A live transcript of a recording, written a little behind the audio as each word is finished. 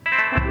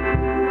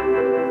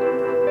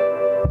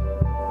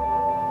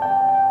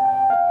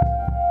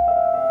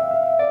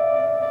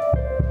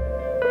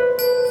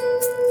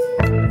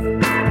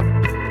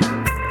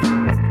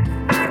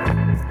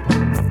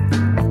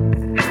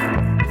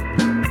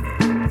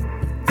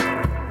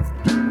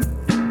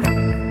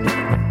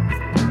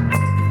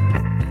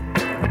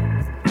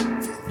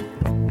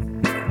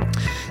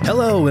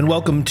Hello and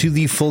welcome to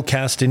the Full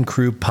Cast and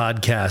Crew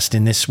podcast.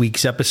 In this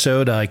week's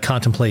episode, I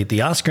contemplate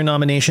the Oscar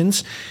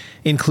nominations,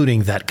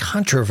 including that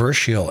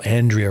controversial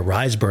Andrea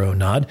Riseborough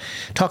nod,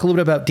 talk a little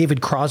bit about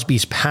David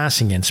Crosby's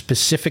passing, and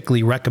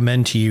specifically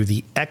recommend to you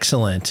the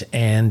excellent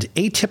and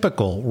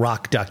atypical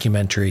rock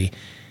documentary,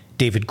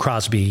 David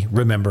Crosby,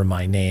 Remember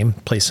My Name,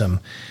 play some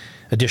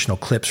additional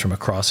clips from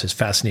across his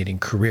fascinating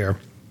career.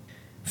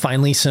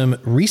 Finally, some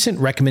recent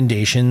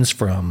recommendations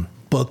from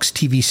books,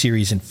 TV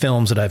series, and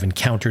films that I've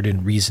encountered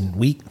in reasoned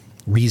weeks.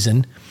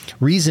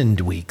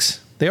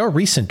 They are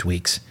recent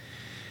weeks.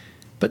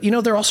 But,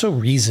 they're also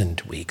reasoned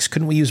weeks.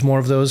 Couldn't we use more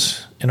of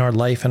those in our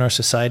life and our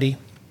society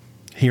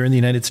here in the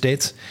United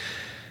States?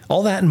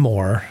 All that and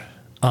more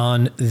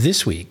on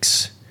this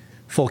week's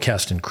Full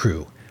Cast and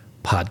Crew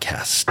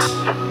podcast.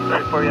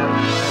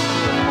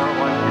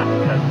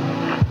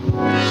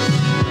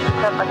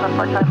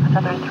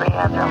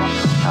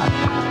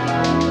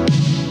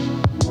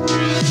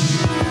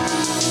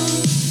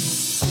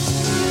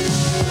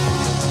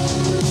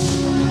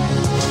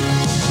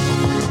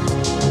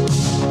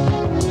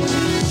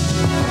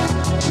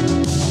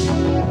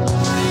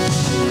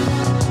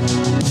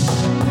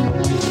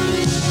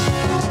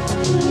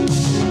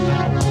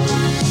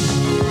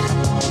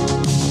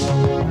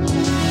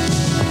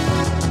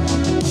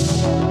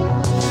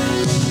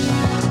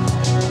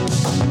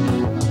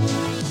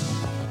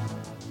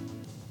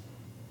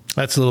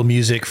 That's a little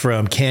music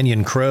from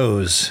Canyon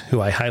Crows, who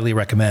I highly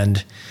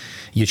recommend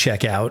you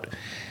check out.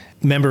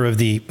 Member of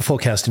the Full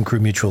Cast and Crew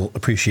Mutual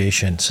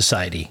Appreciation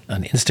Society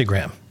on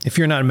Instagram. If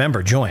you're not a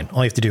member, join.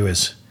 All you have to do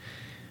is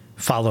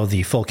follow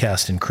the Full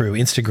Cast and Crew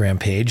Instagram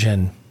page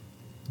and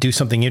do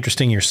something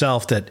interesting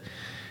yourself that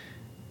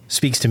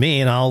speaks to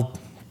me, and I'll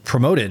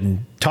promote it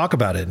and talk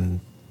about it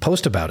and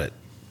post about it.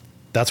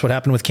 That's what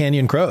happened with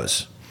Canyon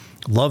Crows.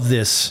 Love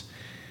this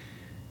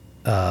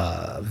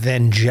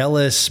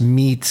Vangelis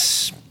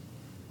meets...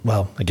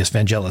 Well, I guess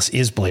Vangelis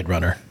is Blade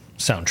Runner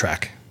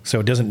soundtrack. So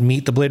it doesn't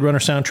meet the Blade Runner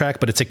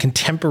soundtrack, but it's a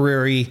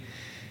contemporary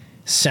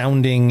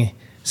sounding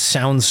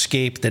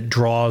soundscape that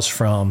draws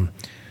from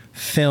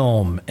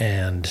film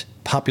and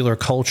popular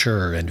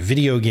culture and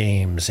video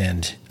games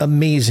and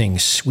amazing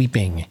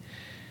sweeping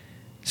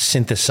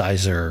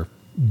synthesizer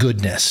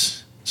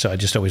goodness. So I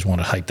just always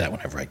want to hype that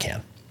whenever I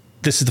can.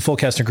 This is the Full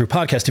Cast and Crew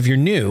podcast. If you're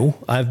new,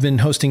 I've been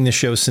hosting this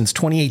show since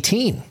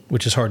 2018,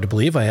 which is hard to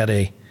believe. I had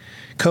a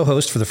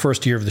co-host for the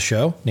first year of the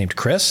show named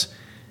Chris,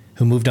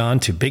 who moved on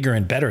to bigger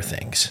and better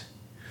things.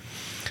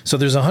 So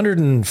there's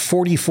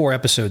 144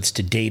 episodes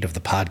to date of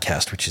the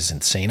podcast, which is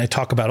insane. I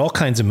talk about all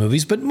kinds of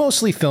movies, but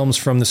mostly films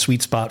from the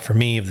sweet spot for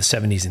me of the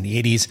 70s and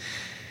the 80s.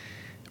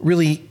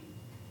 Really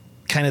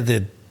kind of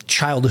the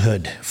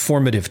childhood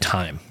formative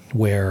time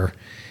where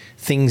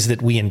things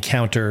that we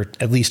encounter,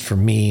 at least for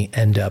me,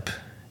 end up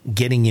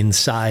getting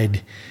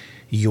inside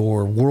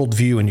your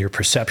worldview and your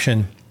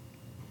perception.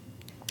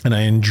 And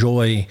I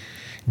enjoy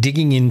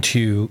digging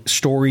into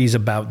stories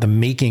about the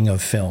making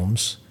of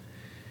films,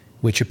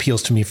 which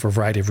appeals to me for a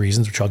variety of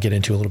reasons, which I'll get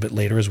into a little bit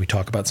later as we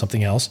talk about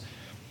something else.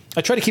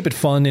 I try to keep it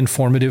fun,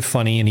 informative,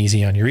 funny, and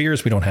easy on your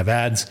ears. We don't have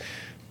ads.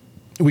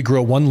 We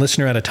grow one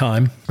listener at a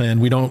time,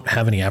 and we don't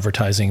have any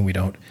advertising. We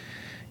don't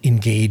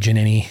engage in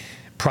any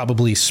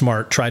probably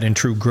smart, tried and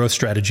true growth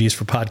strategies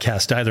for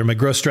podcast either. My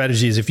growth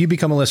strategy is if you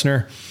become a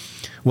listener,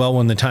 well,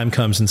 when the time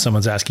comes and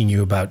someone's asking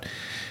you about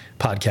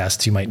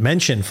podcasts, you might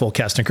mention Full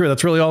Cast and Crew.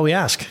 That's really all we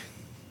ask.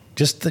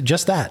 Just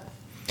that.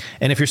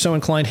 And if you're so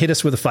inclined, hit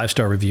us with a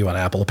 5-star review on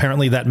Apple.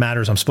 Apparently that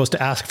matters. I'm supposed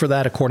to ask for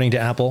that according to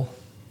Apple,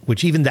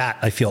 which even that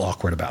I feel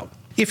awkward about.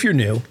 If you're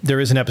new, there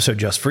is an episode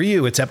just for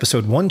you. It's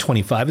episode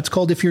 125. It's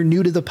called If You're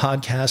New to the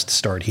Podcast,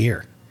 Start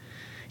Here.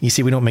 You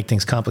see, we don't make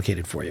things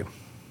complicated for you.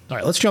 All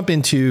right, let's jump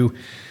into,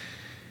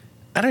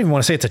 I don't even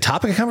want to say it's a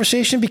topic of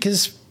conversation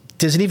because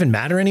does it even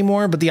matter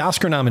anymore? But the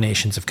Oscar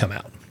nominations have come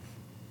out.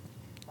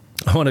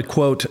 I want to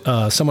quote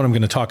someone I'm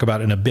going to talk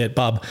about in a bit,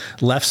 Bob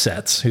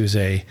Lefsetz, who's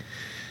a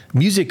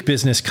music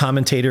business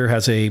commentator,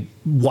 has a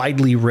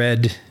widely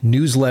read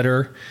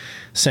newsletter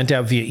sent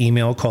out via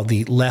email called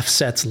the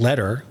Lefsetz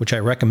Letter, which I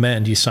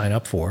recommend you sign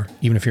up for,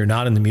 even if you're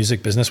not in the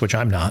music business, which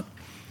I'm not.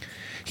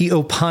 He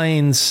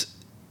opines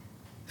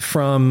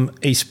from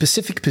a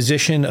specific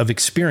position of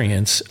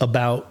experience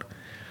about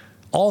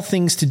all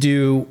things to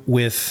do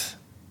with,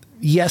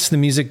 yes, the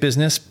music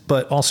business,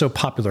 but also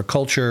popular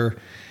culture,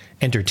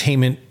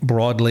 entertainment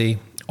broadly,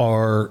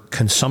 our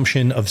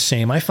consumption of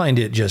same. I find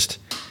it just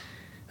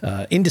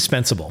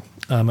indispensable.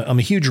 I'm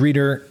a huge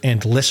reader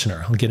and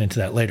listener. I'll get into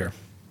that later.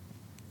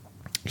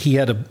 He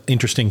had an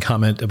interesting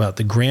comment about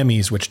the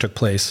Grammys, which took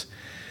place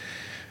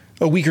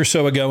a week or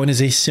so ago and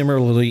is a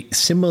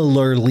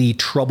similarly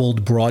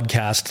troubled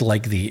broadcast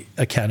like the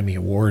Academy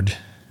Award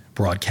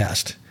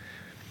broadcast.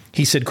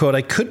 He said, quote,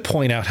 "I could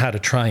point out how to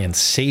try and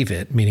save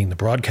it," meaning the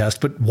broadcast,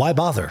 "but why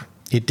bother?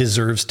 It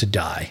deserves to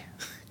die."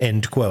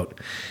 End quote.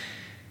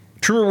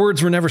 Truer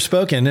words were never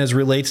spoken as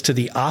relates to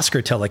the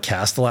Oscar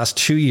telecast, the last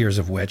 2 years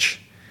of which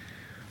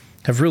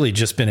have really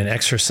just been an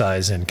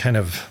exercise in kind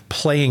of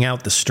playing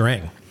out the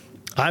string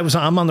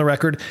I'm on the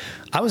record.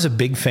 I was a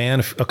big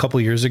fan a couple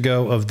of years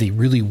ago of the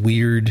really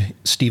weird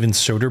Steven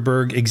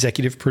Soderbergh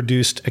executive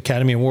produced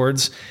Academy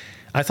Awards.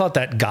 I thought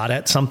that got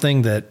at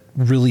something that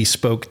really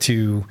spoke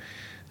to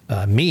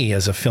me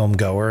as a film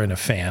goer and a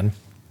fan.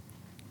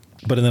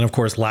 But then, of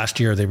course, last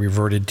year they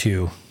reverted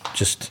to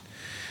just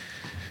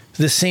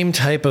the same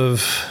type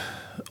of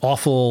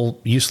awful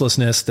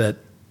uselessness that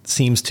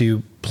seems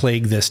to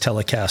plague this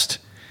telecast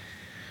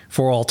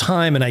for all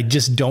time. And I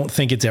just don't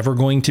think it's ever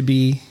going to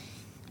be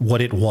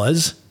what it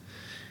was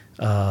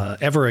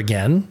ever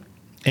again.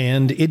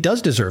 And it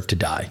does deserve to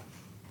die.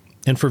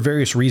 And for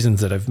various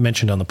reasons that I've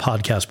mentioned on the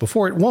podcast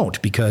before, it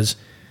won't, because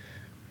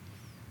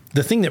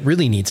the thing that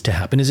really needs to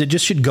happen is it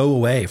just should go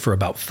away for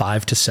about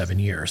 5 to 7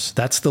 years.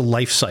 That's the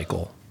life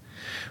cycle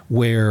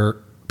where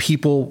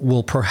people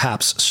will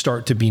perhaps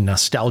start to be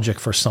nostalgic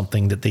for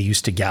something that they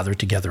used to gather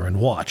together and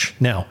watch.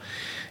 Now,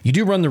 you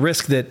do run the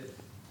risk that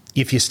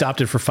if you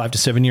stopped it for 5 to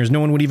 7 years, no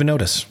one would even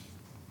notice.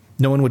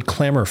 No one would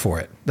clamor for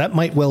it. That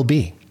might well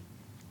be.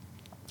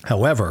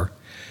 However,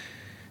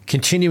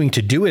 continuing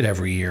to do it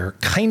every year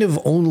kind of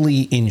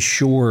only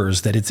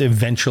ensures that it's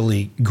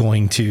eventually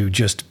going to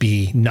just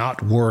be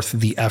not worth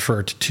the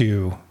effort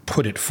to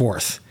put it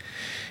forth.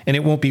 And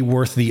it won't be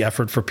worth the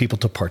effort for people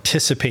to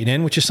participate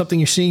in, which is something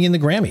you're seeing in the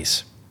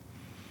Grammys.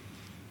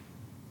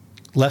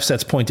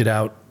 Lefsetz pointed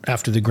out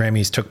after the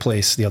Grammys took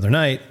place the other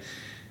night,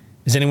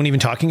 is anyone even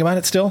talking about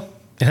it still?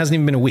 It hasn't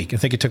even been a week. I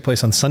think it took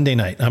place on Sunday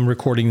night. I'm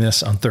recording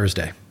this on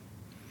Thursday.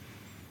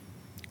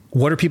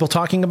 What are people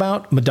talking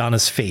about?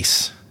 Madonna's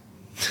face.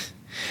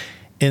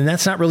 And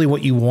that's not really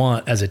what you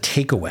want as a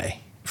takeaway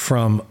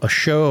from a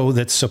show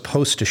that's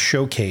supposed to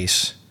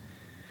showcase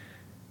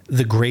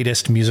the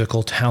greatest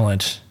musical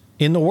talent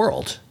in the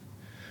world.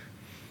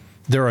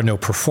 There are no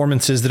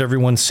performances that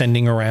everyone's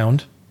sending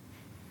around.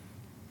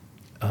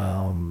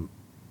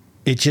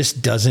 It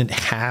just doesn't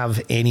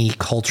have any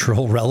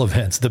cultural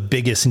relevance. The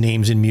biggest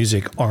names in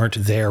music aren't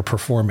there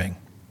performing.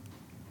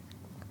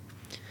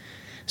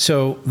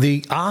 So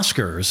the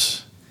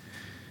Oscars,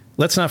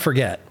 let's not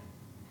forget,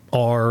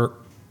 are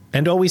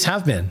and always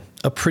have been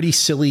a pretty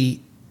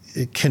silly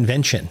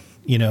convention.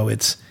 You know,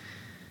 it's,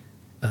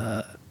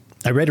 I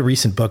read a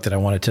recent book that I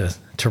wanted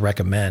to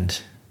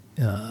recommend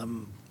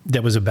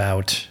that was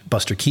about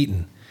Buster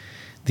Keaton,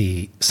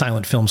 the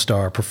silent film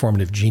star,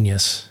 performative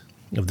genius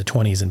of the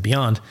 1920s and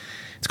beyond.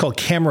 It's called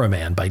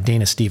Cameraman by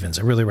Dana Stevens.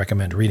 I really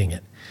recommend reading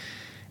it.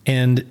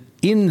 And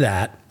in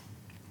that,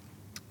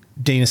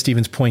 Dana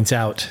Stevens points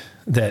out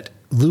that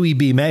Louis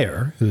B.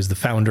 Mayer, who is the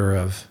founder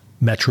of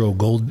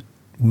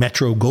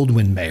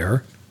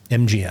Metro-Goldwyn-Mayer,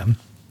 MGM,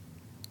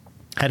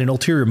 had an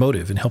ulterior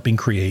motive in helping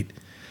create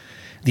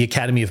the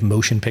Academy of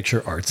Motion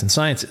Picture Arts and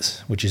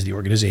Sciences, which is the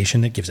organization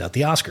that gives out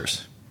the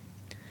Oscars.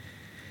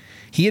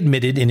 He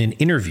admitted in an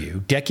interview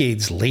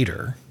decades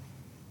later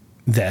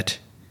that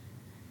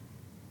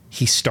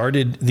he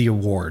started the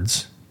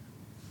awards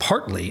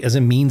partly as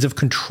a means of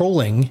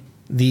controlling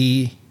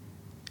the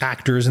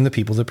actors and the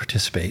people that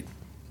participate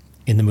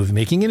in the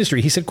movie-making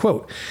industry. He said,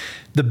 quote,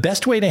 "The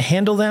best way to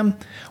handle them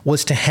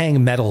was to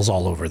hang medals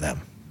all over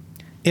them.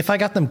 If I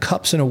got them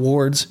cups and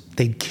awards,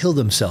 they'd kill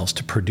themselves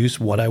to produce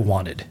what I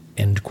wanted,"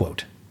 end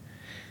quote.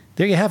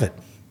 There you have it.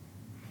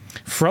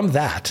 From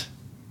that,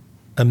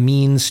 a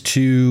means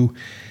to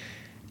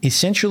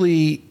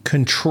essentially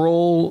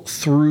control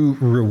through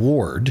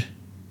reward,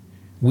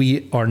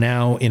 we are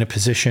now in a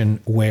position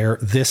where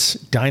this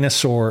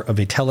dinosaur of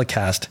a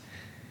telecast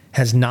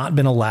has not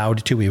been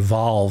allowed to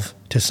evolve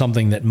to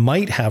something that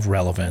might have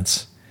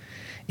relevance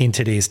in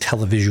today's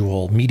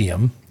televisual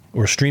medium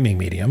or streaming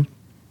medium.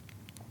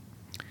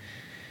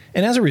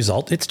 And as a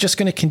result, it's just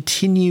going to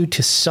continue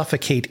to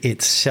suffocate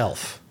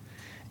itself.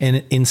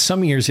 And in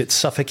some years, it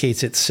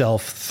suffocates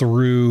itself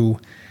through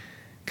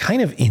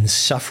kind of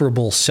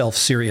insufferable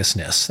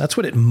self-seriousness. That's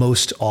what it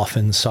most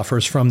often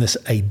suffers from, this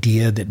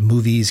idea that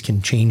movies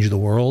can change the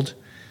world.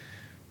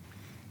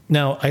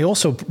 Now, I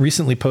also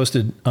recently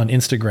posted on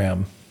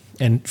Instagram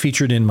and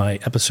featured in my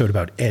episode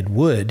about Ed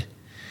Wood,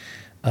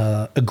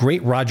 a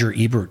great Roger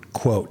Ebert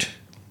quote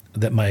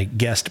that my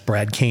guest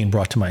Brad Kane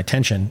brought to my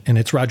attention. And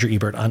it's Roger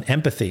Ebert on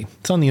empathy.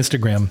 It's on the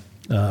Instagram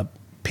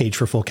page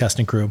for Full Cast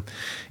and Crew.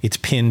 It's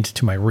pinned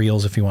to my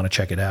reels if you want to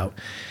check it out.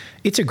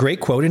 It's a great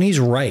quote, and he's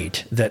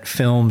right that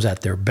films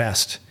at their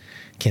best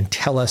can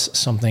tell us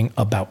something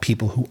about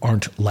people who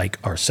aren't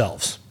like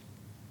ourselves.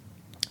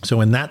 So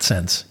in that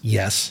sense,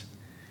 yes,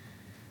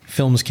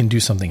 films can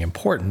do something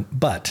important,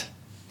 but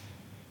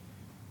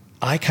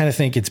I kind of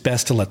think it's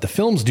best to let the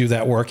films do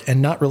that work and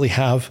not really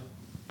have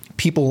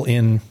people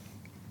in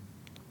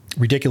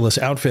ridiculous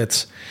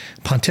outfits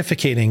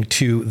pontificating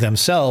to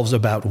themselves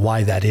about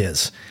why that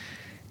is.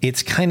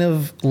 It's kind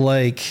of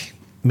like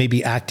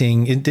maybe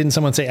acting. Didn't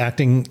someone say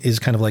acting is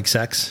kind of like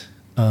sex?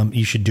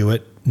 You should do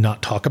it,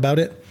 not talk about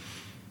it.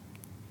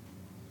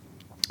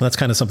 That's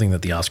kind of something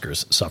that the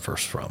Oscars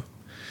suffers from.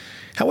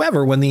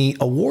 However, when the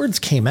awards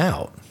came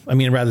out,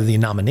 rather the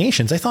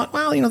nominations, I thought,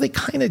 well, they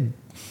kind of,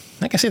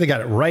 like I say, they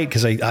got it right,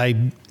 because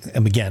I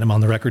am, again, I'm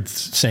on the record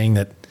saying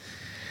that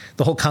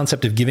the whole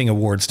concept of giving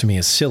awards to me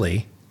is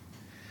silly.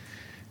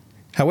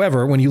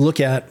 However, when you look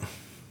at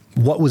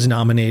what was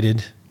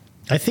nominated,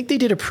 I think they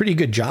did a pretty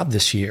good job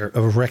this year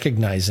of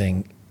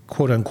recognizing,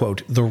 quote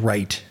unquote, the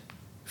right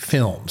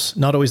films.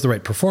 Not always the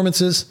right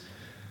performances.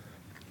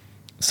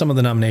 Some of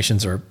the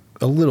nominations are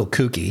a little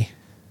kooky.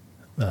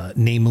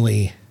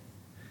 Namely,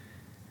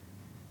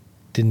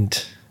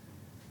 didn't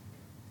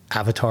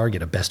Avatar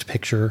get a Best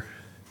Picture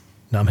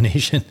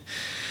nomination?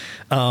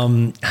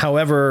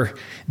 However,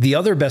 the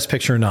other Best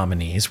Picture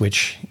nominees,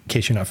 which, in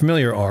case you're not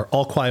familiar, are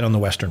All Quiet on the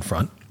Western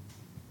Front,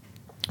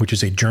 which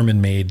is a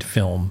German-made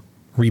film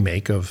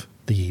remake of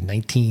the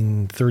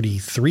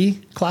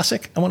 1933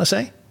 classic, I want to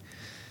say.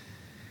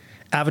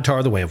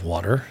 Avatar: The Way of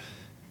Water,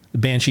 The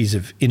Banshees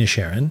of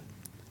Inisherin,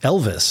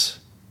 Elvis,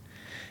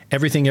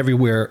 Everything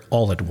Everywhere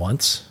All at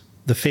Once,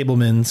 The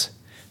Fabelmans,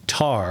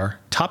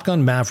 Tar, Top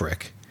Gun: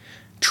 Maverick,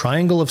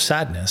 Triangle of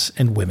Sadness,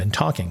 and Women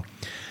Talking.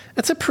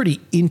 That's a pretty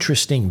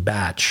interesting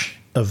batch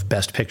of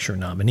Best Picture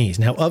nominees.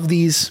 Now, of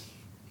these,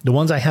 the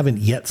ones I haven't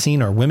yet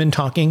seen are Women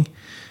Talking,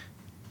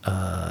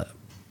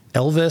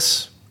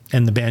 Elvis,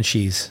 and The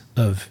Banshees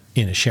of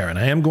Inisherin.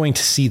 I am going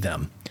to see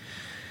them.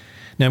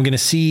 Now, I'm going to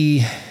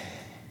see,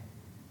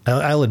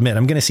 I'll admit,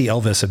 I'm going to see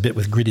Elvis a bit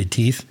with gritted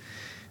teeth.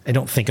 I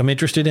don't think I'm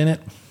interested in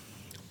it.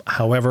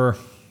 However,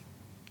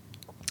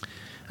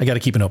 I got to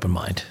keep an open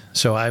mind.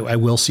 So I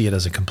will see it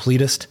as a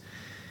completist.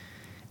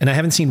 And I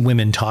haven't seen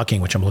Women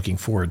Talking, which I'm looking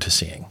forward to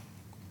seeing.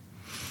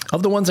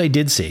 Of the ones I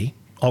did see,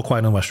 All Quiet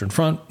on the Western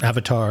Front,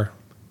 Avatar,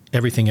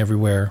 Everything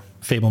Everywhere,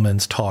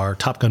 Fabelmans, Tar,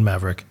 Top Gun: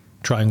 Maverick,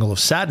 Triangle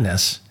of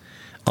Sadness,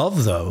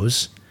 of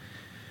those,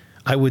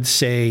 I would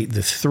say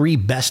the three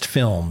best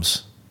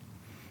films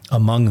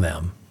among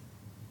them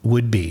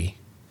would be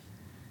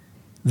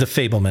The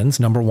Fabelmans,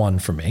 number one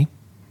for me,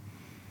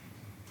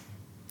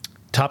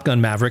 Top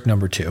Gun: Maverick,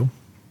 number two,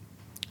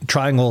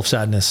 Triangle of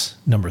Sadness,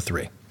 number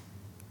three,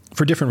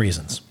 for different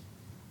reasons.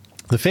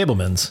 The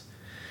Fabelmans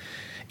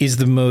is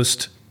the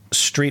most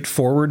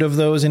straightforward of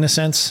those in a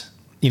sense.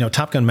 You know,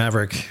 Top Gun: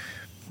 Maverick,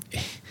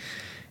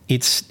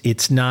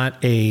 it's not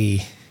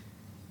a,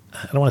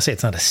 I don't want to say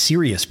it's not a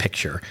serious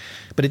picture,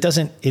 but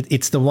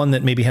it's the one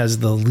that maybe has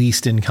the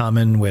least in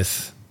common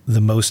with the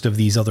most of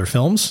these other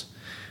films,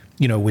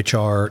 you know, which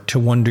are to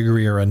one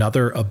degree or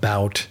another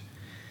about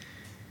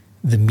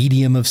the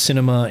medium of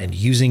cinema and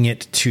using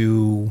it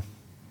to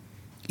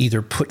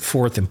either put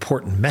forth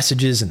important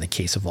messages in the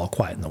case of All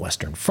Quiet on the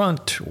Western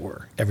Front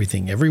or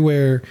Everything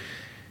Everywhere,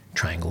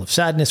 Triangle of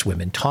Sadness,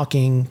 Women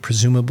Talking,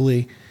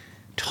 presumably,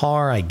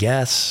 Tar, I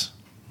guess.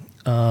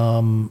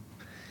 But,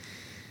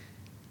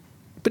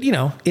 you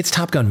know, it's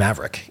Top Gun: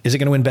 Maverick. Is it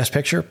going to win Best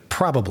Picture?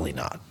 Probably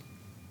not.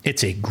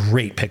 It's a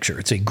great picture.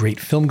 It's a great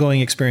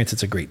film-going experience.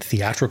 It's a great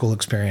theatrical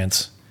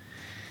experience.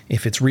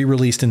 If it's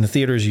re-released in the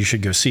theaters, you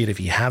should go see it. If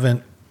you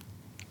haven't,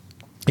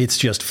 it's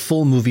just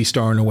full movie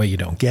star in a way you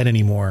don't get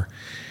anymore.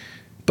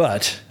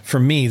 But for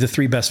me, the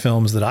three best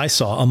films that I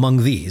saw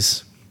among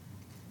these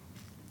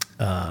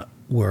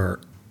were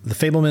The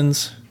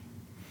Fabelmans.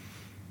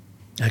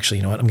 Actually,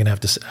 you know what? I'm going to have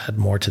to add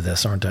more to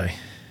this, aren't I?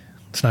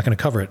 It's not going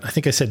to cover it. I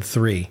think I said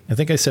three. I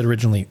think I said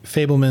originally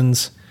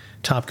Fabelmans,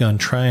 Top Gun,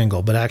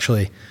 Triangle, but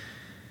actually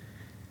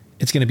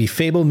it's going to be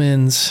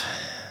Fabelmans,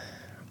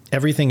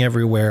 Everything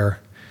Everywhere,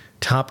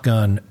 Top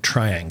Gun,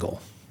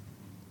 Triangle.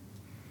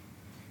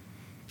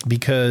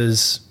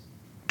 Because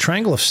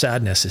Triangle of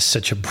Sadness is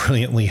such a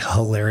brilliantly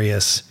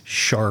hilarious,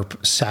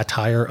 sharp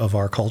satire of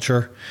our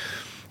culture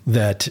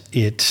that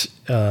it,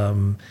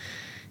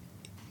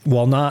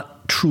 while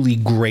not truly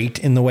great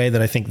in the way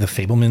that I think The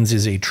Fabelmans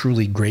is a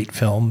truly great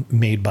film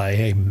made by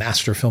a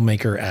master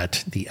filmmaker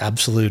at the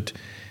absolute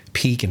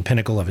peak and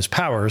pinnacle of his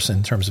powers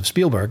in terms of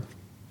Spielberg,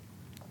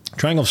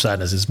 Triangle of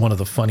Sadness is one of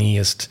the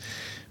funniest,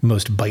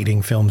 most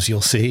biting films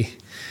you'll see.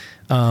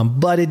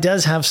 But it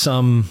does have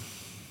some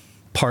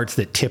parts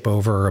that tip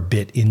over a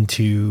bit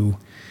into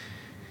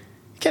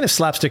kind of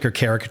slapstick or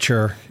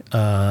caricature.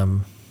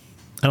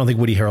 I don't think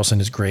Woody Harrelson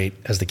is great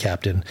as the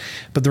captain,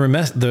 but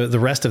the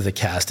rest of the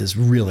cast is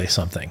really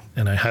something,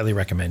 and I highly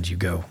recommend you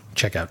go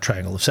check out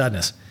Triangle of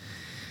Sadness.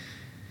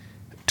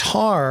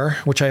 Tar,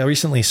 which I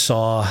recently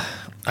saw,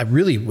 I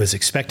really was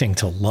expecting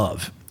to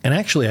love, and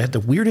actually I had the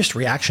weirdest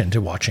reaction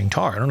to watching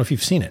Tar. I don't know if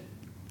you've seen it.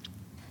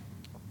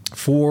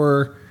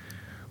 For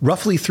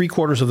roughly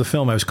 3/4 of the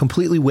film, I was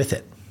completely with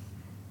it,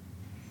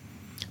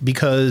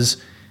 because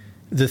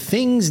the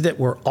things that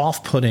were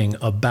off-putting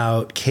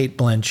about Cate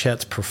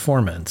Blanchett's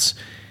performance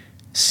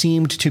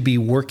seemed to be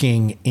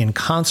working in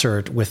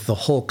concert with the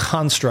whole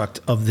construct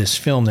of this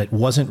film that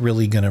wasn't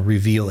really going to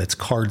reveal its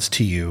cards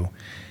to you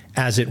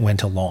as it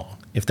went along,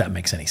 if that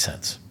makes any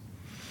sense.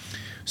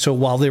 So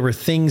while there were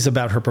things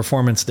about her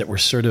performance that were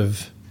sort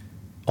of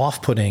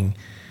off-putting,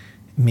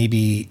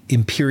 maybe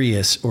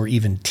imperious or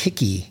even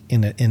ticky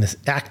in an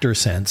actor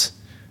sense,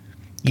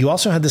 you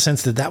also had the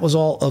sense that that was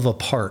all of a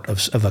part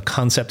of a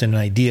concept and an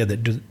idea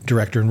that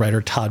director and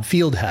writer Todd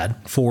Field had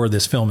for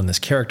this film and this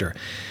character.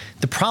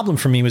 The problem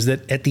for me was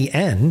that at the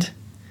end,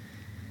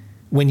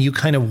 when you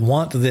kind of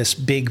want this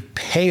big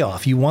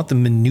payoff, you want the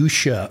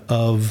minutia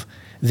of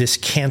this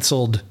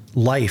canceled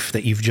life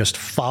that you've just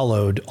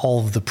followed all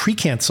of the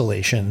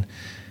pre-cancellation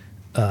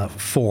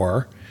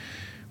for,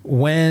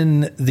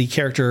 when the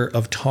character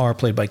of Tar,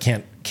 played by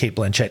Cate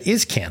Blanchett,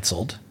 is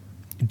canceled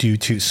due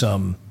to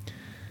some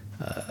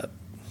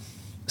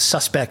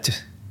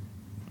suspect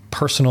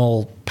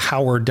personal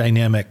power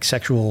dynamic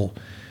sexual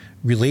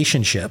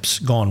relationships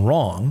gone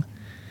wrong,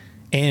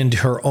 and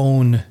her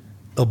own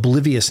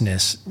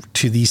obliviousness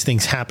to these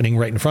things happening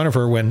right in front of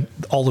her, when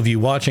all of you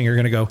watching are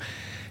going to go,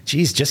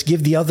 geez, just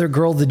give the other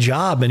girl the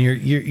job, and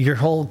your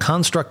whole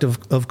construct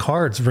of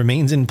cards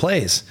remains in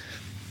place.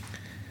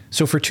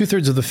 So for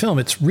 2/3 of the film,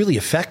 it's really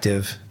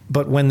effective.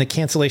 But when the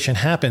cancellation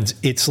happens,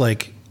 it's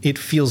like, it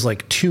feels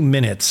like 2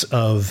 minutes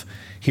of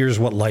here's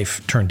what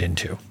life turned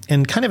into,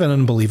 and kind of an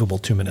unbelievable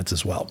 2 minutes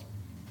as well.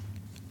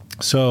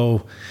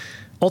 So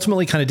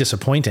ultimately kind of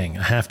disappointing,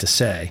 I have to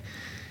say.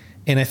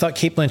 And I thought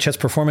Cate Blanchett's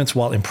performance,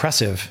 while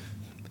impressive,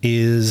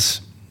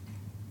 is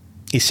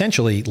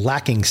essentially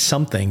lacking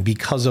something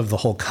because of the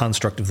whole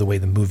construct of the way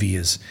the movie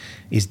is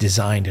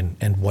designed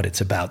and what it's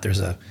about. There's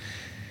a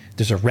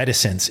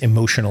reticence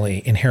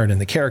emotionally inherent in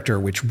the character,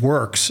 which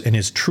works and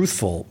is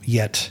truthful,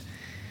 yet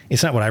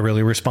it's not what I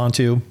really respond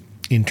to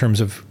in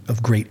terms of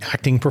great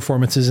acting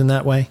performances in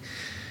that way.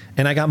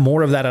 And I got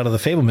more of that out of The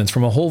Fabelmans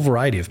from a whole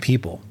variety of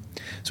people.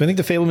 So I think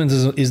The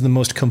Fabelmans is the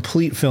most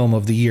complete film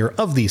of the year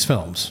of these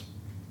films.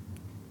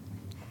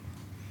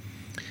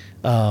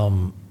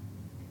 But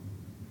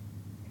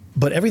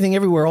Everything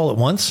Everywhere All at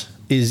Once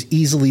is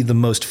easily the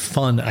most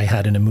fun I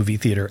had in a movie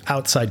theater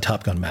outside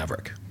Top Gun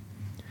Maverick.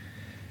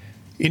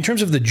 In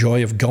terms of the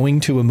joy of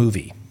going to a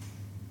movie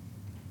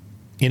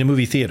in a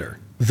movie theater,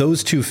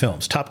 those two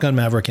films, Top Gun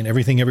Maverick and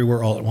Everything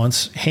Everywhere All at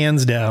Once,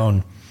 hands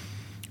down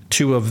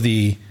two of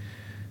the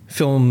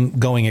film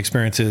going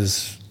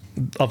experiences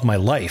of my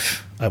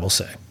life, I will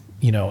say.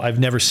 You know, I've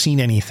never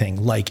seen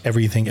anything like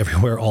Everything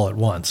Everywhere All at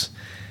Once.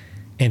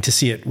 And to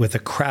see it with a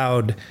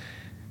crowd,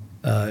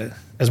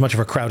 as much of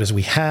a crowd as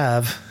we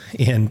have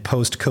in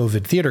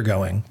post-COVID theater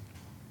going,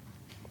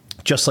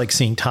 just like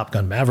seeing Top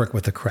Gun Maverick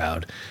with a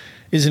crowd,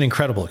 is an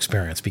incredible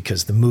experience,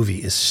 because the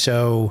movie is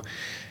so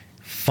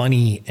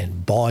funny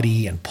and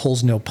bawdy and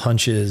pulls no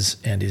punches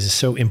and is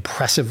so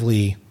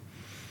impressively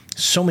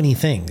so many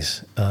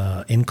things,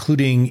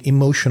 including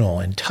emotional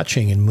and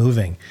touching and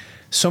moving.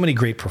 So many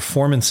great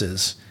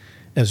performances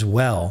as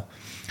well.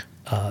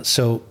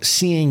 So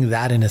seeing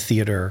that in a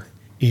theater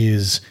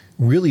is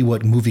really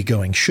what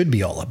movie-going should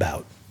be all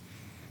about.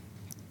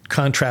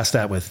 Contrast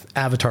that with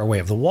Avatar: Way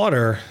of the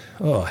Water,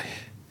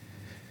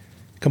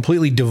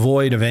 completely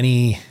devoid of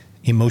any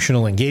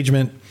emotional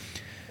engagement.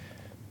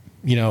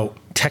 You know,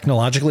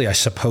 technologically, I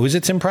suppose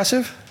it's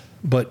impressive,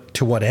 but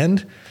to what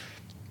end?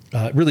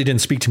 It really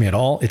didn't speak to me at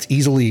all. It's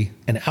easily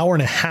an hour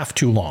and a half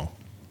too long.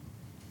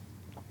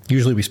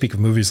 Usually we speak of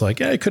movies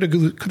like, I could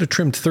have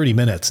trimmed 30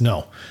 minutes.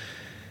 No,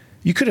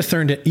 you could have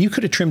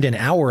trimmed an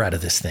hour out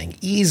of this thing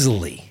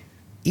easily.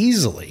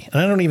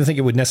 And I don't even think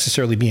it would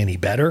necessarily be any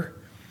better.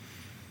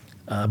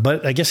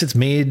 But I guess it's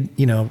made,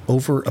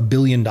 over $1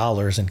 billion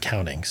and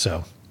counting.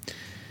 So,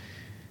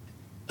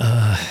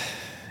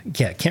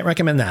 can't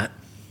recommend that.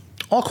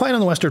 All Quiet on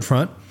the Western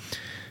Front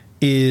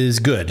is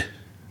good,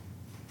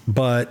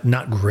 but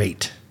not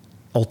great,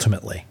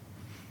 ultimately.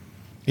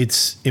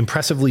 It's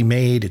impressively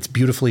made. It's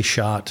beautifully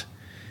shot.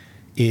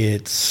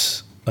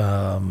 It's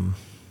worth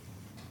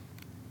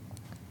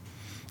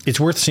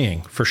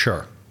seeing for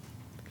sure.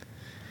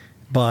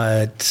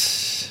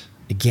 But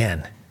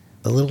again,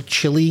 a little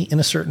chilly in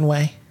a certain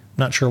way.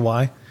 Not sure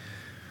why.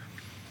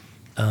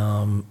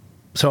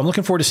 So I'm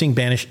looking forward to seeing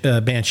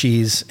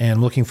Banshees, and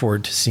I'm looking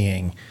forward to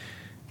seeing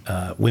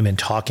Women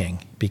Talking,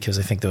 because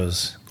I think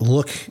those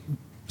look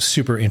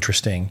super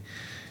interesting,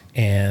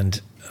 and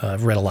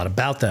I've read a lot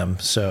about them.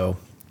 So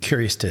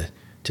curious to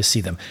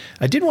see them.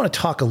 I did want to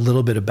talk a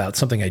little bit about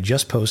something I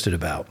just posted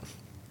about,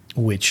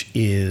 which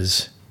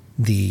is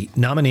the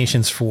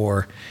nominations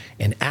for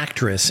an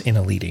actress in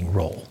a leading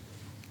role.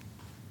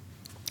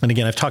 And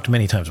again, I've talked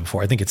many times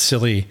before, I think it's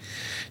silly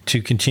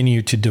to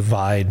continue to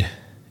divide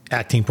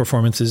acting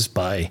performances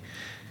by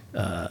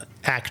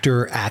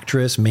actor,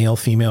 actress, male,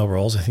 female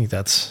roles. I think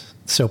that's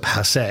so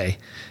passé.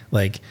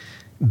 Like,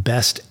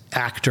 best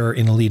actor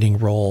in a leading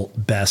role,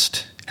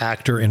 best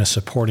actor in a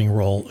supporting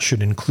role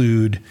should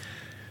include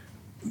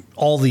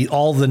all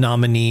the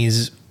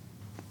nominees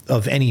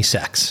of any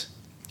sex.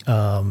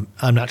 I'm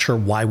not sure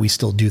why we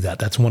still do that.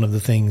 That's one of the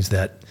things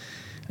that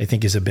I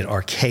think is a bit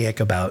archaic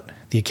about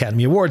the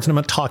Academy Awards. And I'm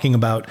not talking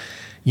about,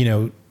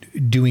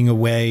 doing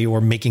away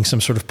or making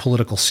some sort of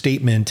political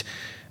statement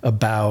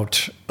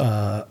about,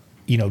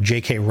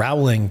 J.K.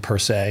 Rowling per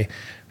se,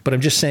 but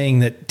I'm just saying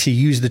that to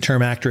use the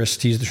term actress,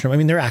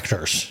 they're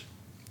actors.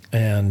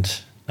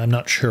 And I'm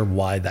not sure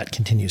why that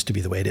continues to be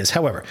the way it is.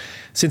 However,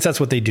 since that's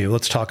what they do,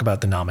 let's talk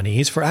about the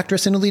nominees for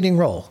actress in a leading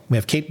role. We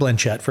have Cate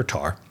Blanchett for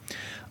Tar,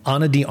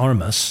 Ana de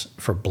Armas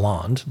for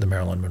Blonde, the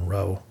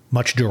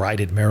much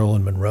derided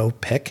Marilyn Monroe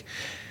pick,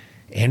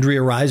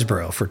 Andrea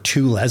Riseborough for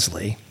To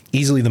Leslie,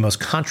 easily the most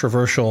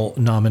controversial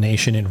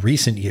nomination in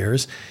recent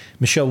years,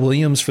 Michelle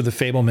Williams for The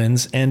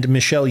Fabelmans, and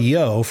Michelle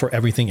Yeoh for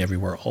Everything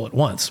Everywhere All at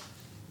Once.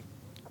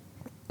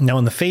 Now,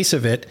 in the face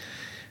of it,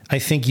 I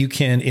think you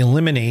can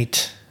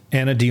eliminate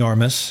Ana de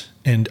Armas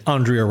and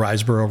Andrea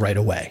Riseborough right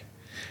away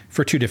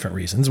for two different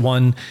reasons.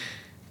 One,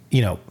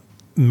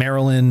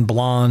 Marilyn,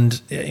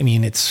 Blonde, I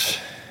mean, it's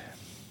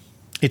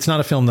not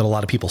a film that a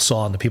lot of people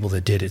saw, and the people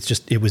that did,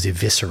 it was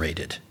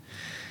eviscerated.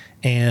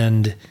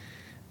 And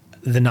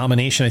the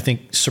nomination, I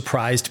think,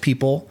 surprised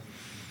people.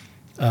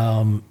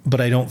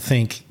 But I don't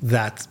think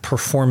that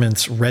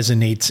performance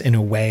resonates in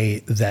a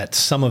way that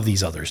some of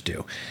these others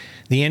do.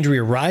 The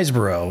Andrea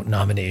Riseborough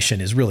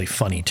nomination is really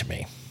funny to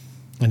me.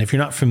 And if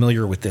you're not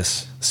familiar with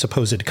this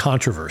supposed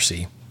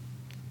controversy,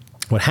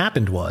 what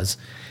happened was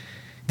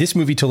this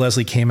movie To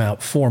Leslie came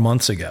out 4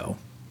 months ago,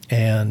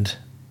 and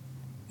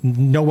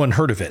no one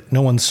heard of it.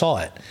 No one saw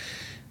it.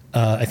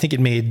 I think it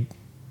made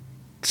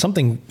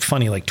something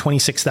funny like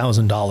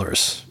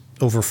 $26,000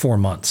 over 4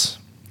 months.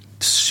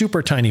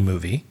 Super tiny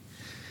movie.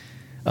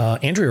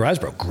 Andrea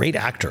Riseborough, great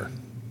actor.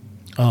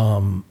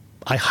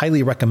 I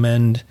highly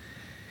recommend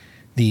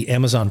the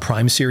Amazon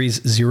Prime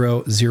series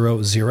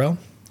 000,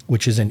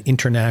 which is an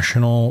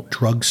international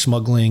drug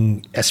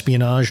smuggling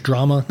espionage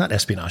drama. Not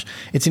espionage.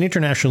 It's an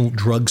international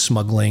drug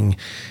smuggling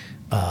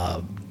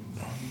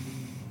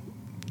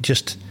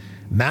just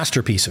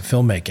masterpiece of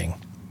filmmaking.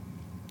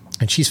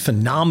 And she's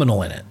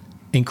phenomenal in it.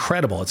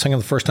 Incredible. It's kind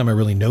of the first time I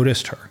really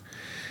noticed her.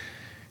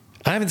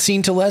 I haven't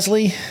seen To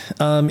Leslie.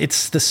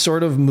 It's the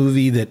sort of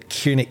movie that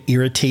kind of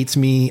irritates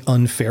me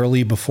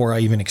unfairly before I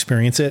even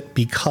experience it,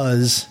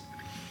 because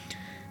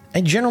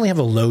I generally have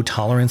a low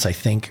tolerance, I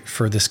think,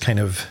 for this kind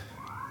of,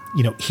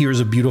 here's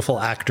a beautiful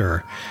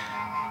actor,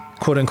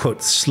 quote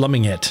unquote,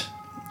 slumming it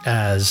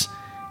as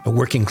a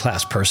working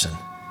class person.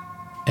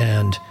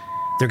 And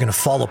they're going to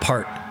fall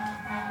apart,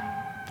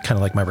 kind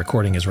of like my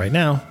recording is right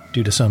now,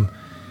 due to some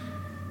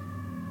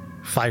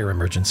fire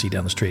emergency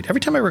down the street.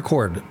 Every time I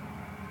record,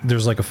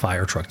 there's like a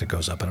fire truck that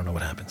goes up. I don't know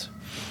what happens.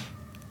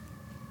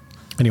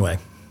 Anyway,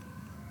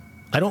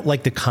 I don't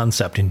like the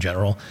concept in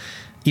general,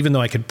 even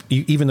though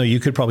you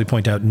could probably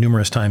point out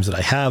numerous times that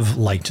I have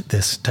liked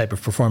this type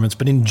of performance,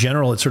 but in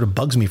general, it sort of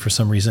bugs me for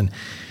some reason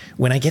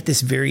when I get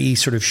this very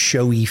sort of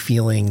showy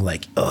feeling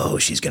like, oh,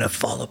 she's going to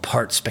fall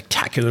apart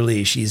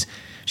spectacularly.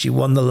 She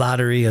won the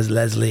lottery as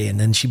Leslie, and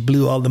then she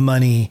blew all the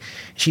money.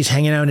 She's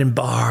hanging out in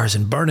bars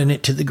and burning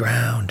it to the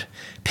ground,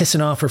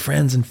 pissing off her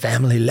friends and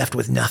family, left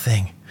with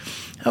nothing.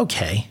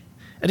 Okay.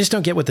 I just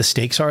don't get what the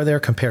stakes are there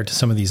compared to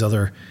some of these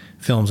other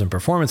films and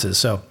performances.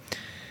 So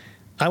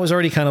I was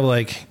already kind of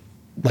like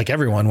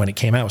everyone when it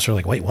came out, was sort of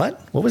like, wait, what?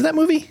 What was that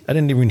movie? I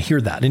didn't even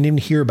hear that. I didn't even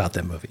hear about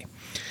that movie.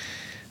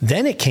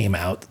 Then it came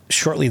out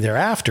shortly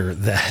thereafter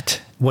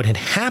that what had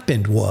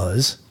happened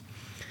was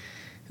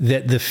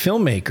that the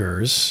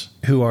filmmakers,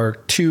 who are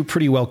two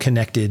pretty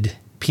well-connected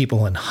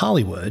people in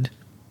Hollywood,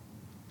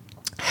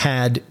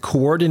 had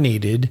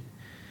coordinated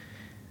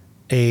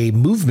a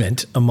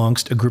movement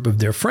amongst a group of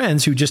their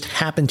friends who just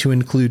happened to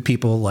include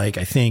people like,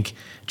 I think,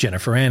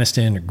 Jennifer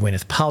Aniston or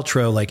Gwyneth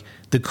Paltrow, like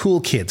the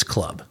Cool Kids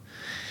Club.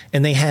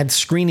 And they had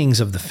screenings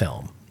of the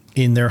film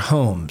in their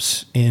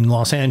homes in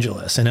Los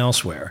Angeles and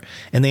elsewhere.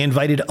 And they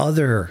invited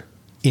other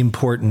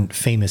important,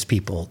 famous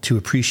people to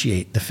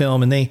appreciate the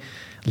film. And they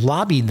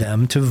lobbied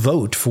them to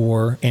vote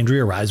for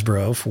Andrea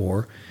Riseborough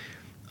for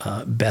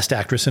Best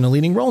Actress in a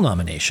Leading Role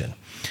nomination.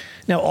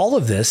 Now, all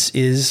of this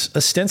is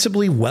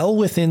ostensibly well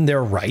within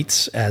their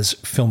rights as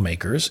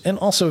filmmakers. And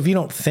also, if you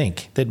don't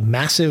think that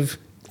massive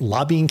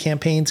lobbying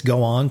campaigns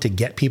go on to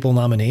get people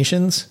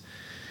nominations,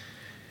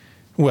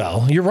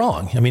 well, you're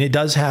wrong. I mean, it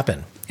does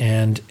happen.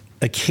 And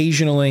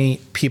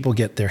occasionally people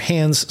get their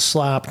hands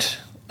slapped.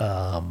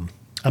 I'm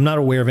not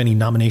aware of any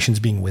nominations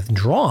being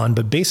withdrawn,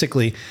 but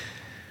basically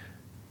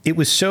it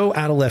was so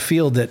out of left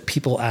field that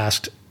people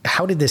asked,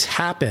 how did this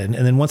happen?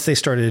 And then once they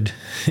started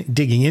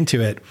digging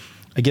into it,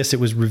 I guess it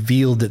was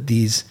revealed that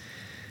these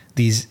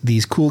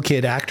cool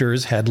kid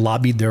actors had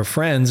lobbied their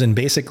friends, and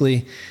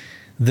basically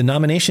the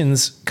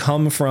nominations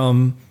come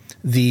from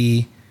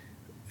the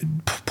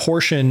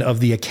portion of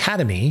the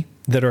Academy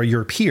that are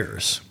your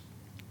peers.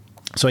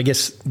 So I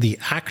guess the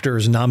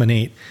actors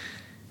nominate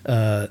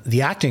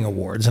the acting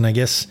awards, and I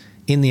guess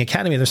in the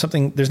Academy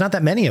there's not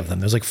that many of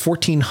them. There's like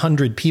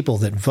 1,400 people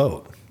that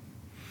vote.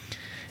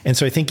 And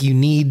so I think you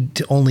need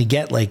to only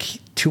get like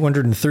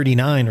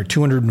 239 or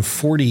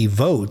 240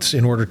 votes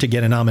in order to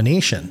get a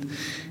nomination.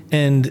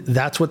 And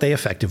that's what they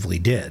effectively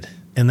did.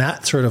 And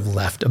that sort of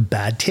left a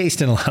bad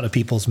taste in a lot of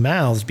people's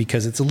mouths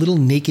because it's a little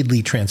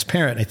nakedly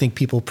transparent. I think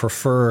people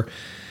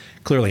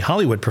clearly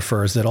Hollywood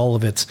prefers that all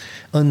of its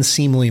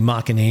unseemly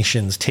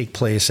machinations take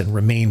place and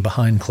remain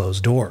behind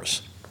closed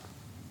doors.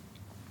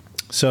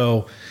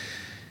 So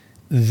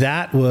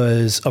that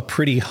was a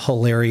pretty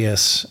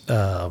hilarious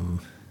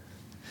moment.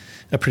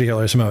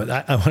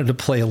 I wanted to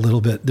play a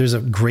little bit. There's a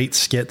great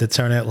skit that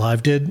Saturday Night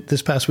Live did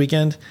this past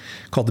weekend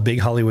called The Big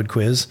Hollywood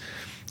Quiz.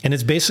 And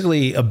it's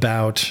basically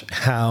about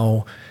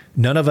how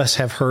none of us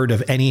have heard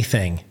of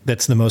anything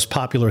that's the most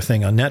popular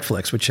thing on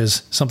Netflix, which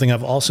is something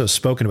I've also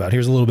spoken about.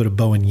 Here's a little bit of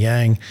Bowen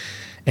Yang,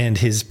 and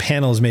his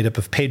panel is made up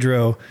of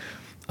Pedro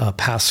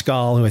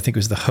Pascal, who I think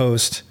was the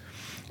host,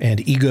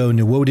 and Ego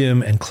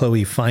Nwodim and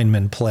Chloe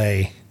Feynman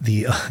play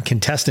the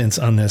contestants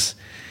on this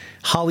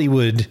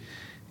Hollywood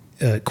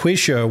quiz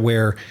show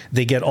where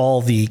they get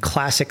all the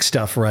classic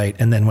stuff right.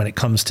 And then when it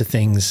comes to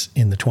things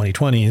in the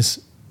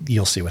 2020s,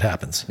 you'll see what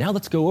happens. Now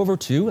let's go over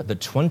to the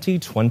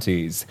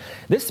 2020s.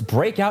 This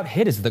breakout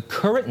hit is the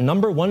current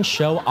 #1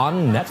 show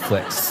on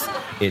Netflix.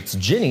 It's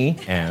Ginny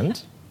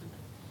and...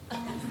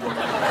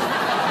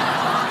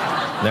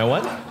 No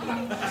one?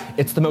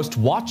 It's the most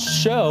watched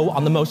show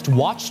on the most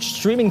watched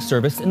streaming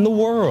service in the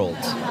world.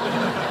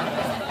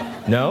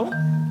 No?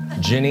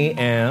 Ginny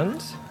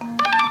and...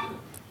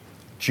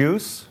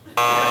 Juice?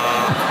 No.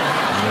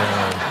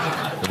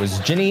 It was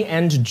Ginny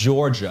and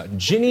Georgia.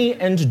 Ginny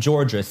and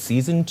Georgia,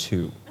 season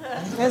 2.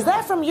 Is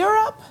that from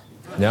Europe?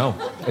 No,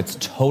 it's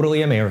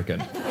totally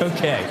American.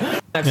 Okay,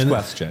 next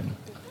question.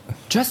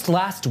 Just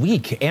last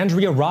week,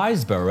 Andrea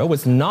Riseborough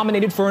was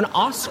nominated for an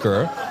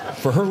Oscar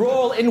for her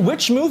role in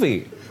which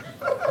movie?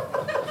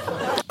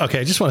 Okay,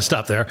 I just want to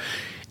stop there.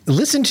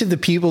 Listen to the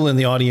people in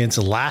the audience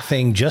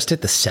laughing just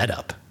at the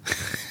setup,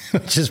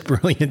 which is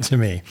brilliant to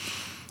me.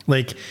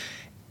 Like,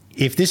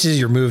 if this is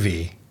your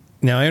movie,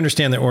 now I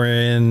understand that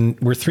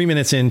we're 3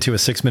 minutes into a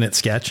 6-minute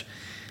sketch.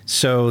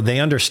 So they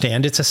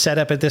understand it's a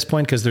setup at this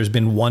point because there's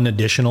been one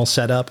additional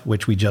setup,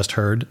 which we just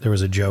heard. There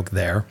was a joke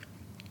there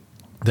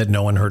that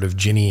no one heard of,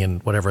 Ginny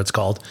and whatever it's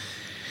called.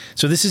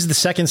 So this is the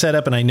second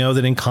setup. And I know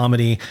that in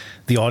comedy,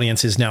 the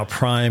audience is now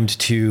primed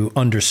to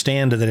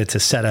understand that it's a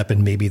setup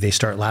and maybe they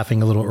start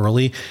laughing a little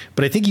early.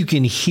 But I think you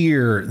can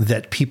hear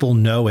that people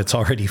know it's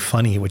already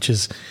funny, which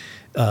is...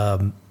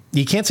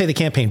 you can't say the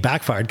campaign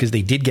backfired because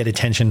they did get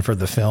attention for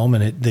the film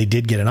and they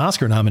did get an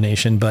Oscar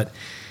nomination, but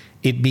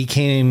it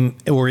became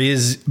or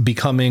is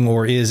becoming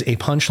or is a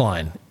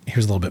punchline.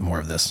 Here's a little bit more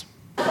of this.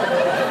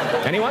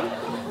 Anyone?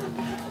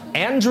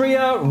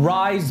 Andrea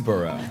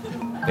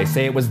Riseborough. They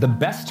say it was the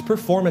best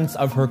performance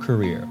of her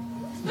career.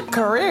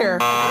 Career?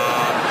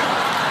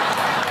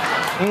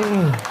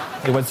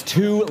 It was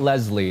To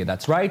Leslie.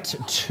 That's right,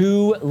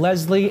 To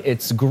Leslie.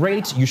 It's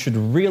great. You should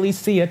really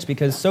see it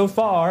because so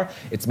far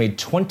it's made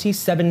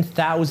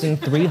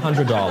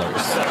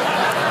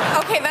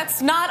 $27,300. Okay,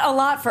 that's not a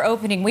lot for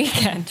opening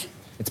weekend.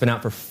 It's been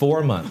out for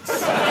 4 months.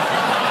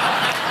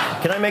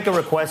 Can I make a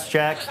request,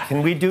 Jack?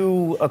 Can we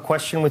do a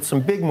question with some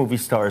big movie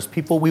stars,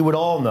 people we would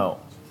all know?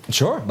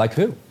 Sure, like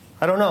who?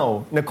 I don't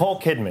know,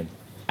 Nicole Kidman.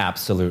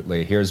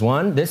 Absolutely. Here's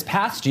one. This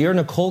past year,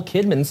 Nicole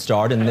Kidman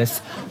starred in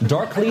this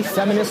darkly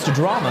feminist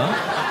drama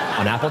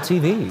on Apple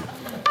TV.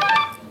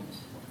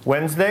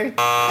 Wednesday?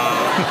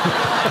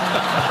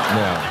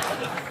 No.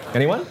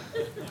 Anyone?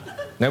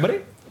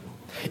 Nobody?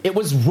 It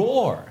was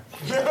Roar.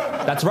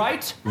 That's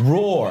right,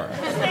 Roar.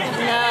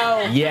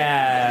 No.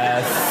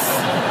 Yes.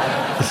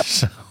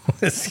 So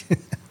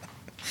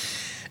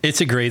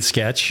it's a great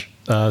sketch.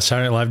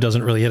 Saturday Night Live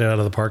doesn't really hit it out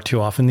of the park too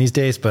often these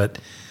days, but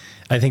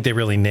I think they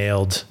really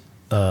nailed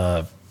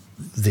the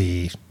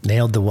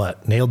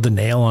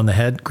nail on the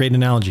head. Great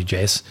analogy,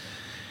 Jace.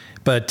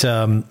 But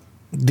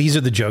these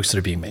are the jokes that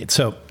are being made.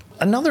 So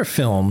another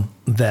film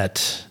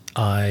that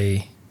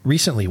I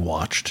recently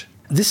watched,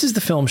 this is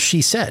the film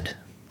She Said.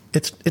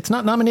 It's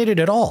not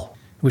nominated at all,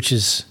 which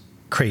is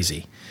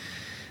crazy,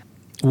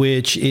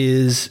 which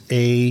is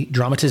a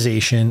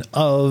dramatization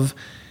of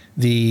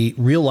the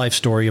real life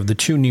story of the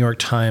two New York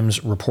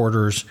Times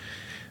reporters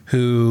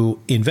who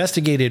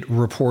investigated,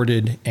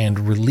 reported,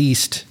 and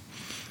released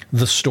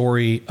the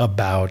story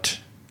about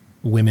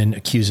women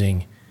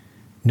accusing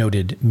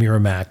noted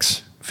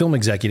Miramax film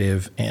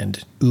executive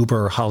and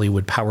Uber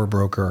Hollywood power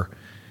broker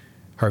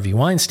Harvey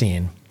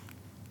Weinstein,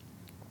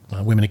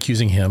 women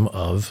accusing him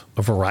of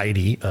a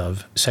variety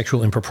of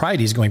sexual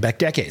improprieties going back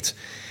decades.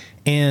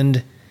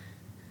 And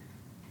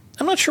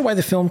I'm not sure why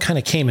the film kind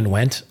of came and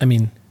went. I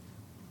mean,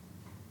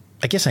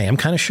 I guess I am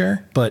kind of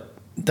sure, but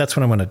that's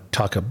what I want to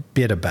talk a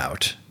bit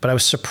about. But I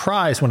was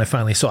surprised when I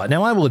finally saw it.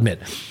 Now, I will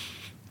admit,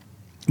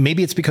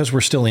 maybe it's because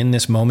we're still in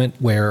this moment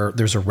where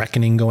there's a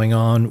reckoning going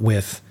on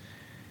with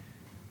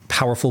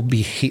powerful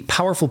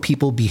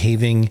people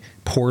behaving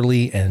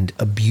poorly and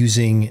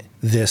abusing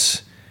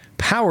this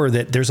power,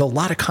 that there's a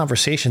lot of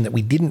conversation that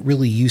we didn't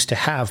really used to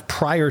have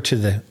prior to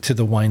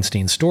the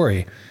Weinstein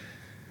story.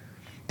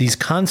 These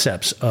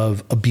concepts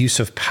of abuse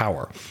of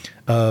power,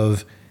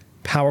 of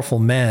powerful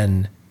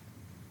men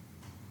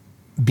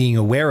being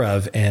aware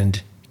of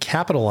and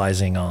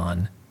capitalizing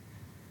on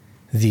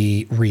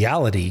the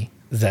reality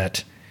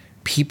that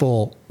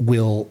people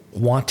will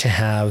want to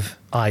have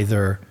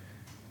either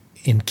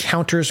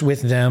encounters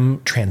with them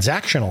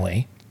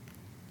transactionally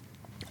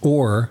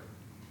or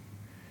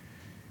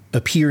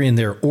appear in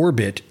their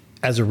orbit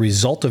as a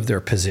result of their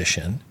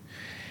position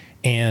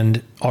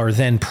and are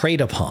then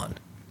preyed upon.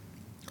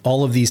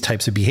 All of these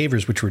types of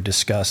behaviors, which were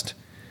discussed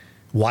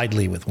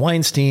widely with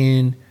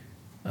Weinstein,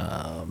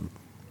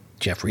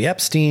 Jeffrey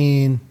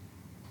Epstein,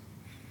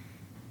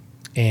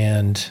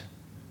 and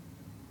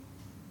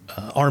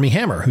Armie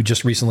Hammer, who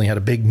just recently had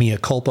a big mea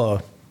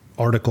culpa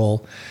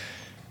article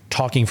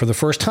talking for the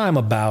first time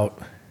about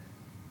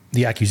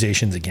the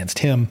accusations against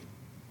him.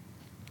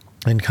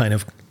 And kind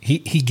of, he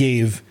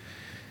gave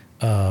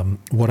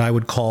what I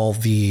would call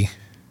the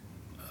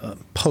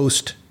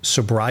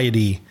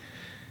post-sobriety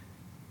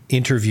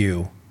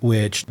interview,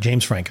 which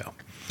James Franco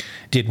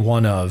did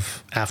one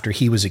of after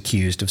he was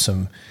accused of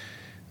some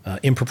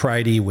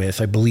impropriety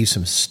with, I believe,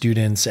 some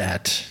students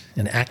at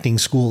an acting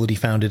school that he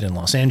founded in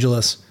Los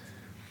Angeles.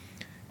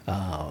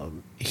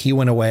 He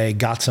went away,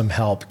 got some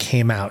help,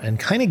 came out, and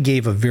kind of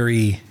gave a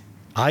very,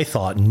 I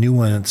thought,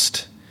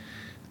 nuanced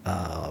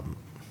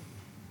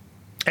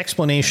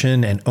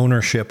explanation and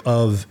ownership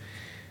of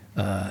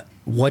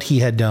what he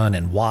had done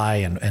and why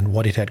and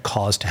what it had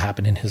caused to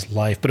happen in his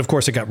life. But of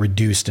course, it got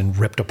reduced and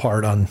ripped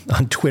apart on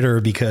Twitter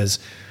because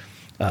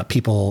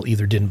people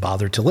either didn't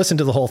bother to listen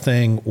to the whole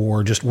thing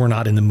or just were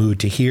not in the mood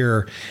to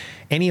hear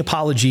any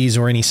apologies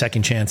or any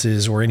second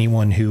chances or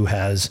anyone who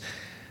has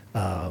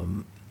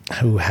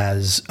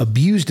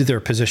abused their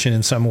position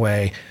in some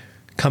way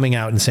coming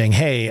out and saying,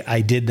 hey,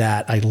 I did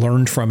that. I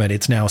learned from it.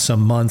 It's now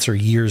some months or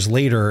years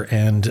later,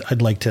 and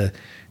I'd like to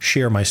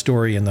share my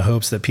story in the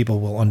hopes that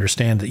people will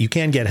understand that you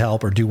can get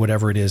help or do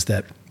whatever it is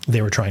that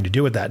they were trying to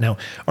do with that. Now,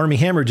 Armie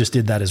Hammer just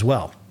did that as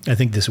well, I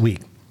think this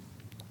week.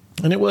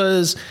 And it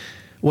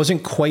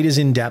wasn't quite as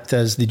in-depth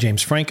as the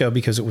James Franco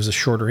because it was a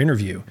shorter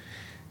interview.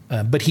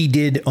 But he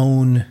did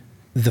own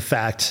the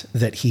fact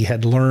that he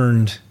had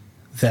learned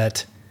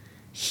that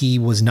he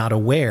was not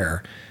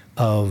aware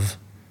of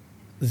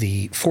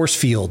the force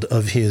field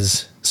of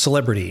his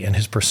celebrity and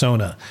his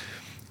persona,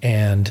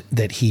 and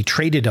that he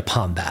traded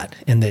upon that,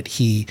 and that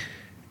he,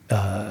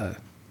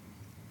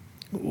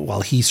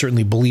 while he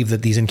certainly believed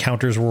that these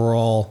encounters were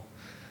all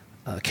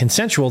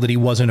consensual, that he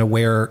wasn't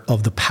aware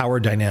of the power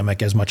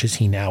dynamic as much as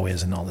he now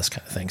is and all this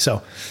kind of thing.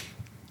 So,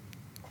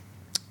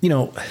 you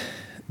know,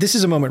 this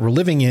is a moment we're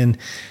living in.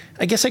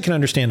 I guess I can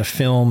understand a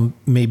film,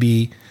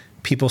 maybe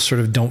people sort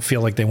of don't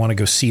feel like they want to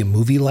go see a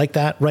movie like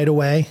that right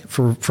away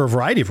for a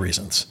variety of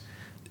reasons.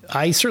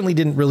 I certainly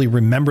didn't really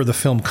remember the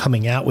film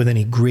coming out with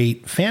any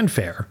great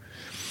fanfare.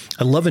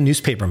 I love a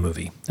newspaper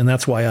movie, and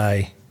that's why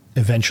I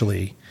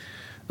eventually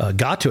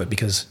got to it,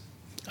 because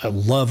I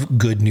love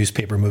good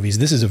newspaper movies.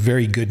 This is a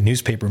very good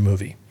newspaper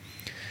movie.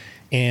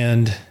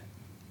 And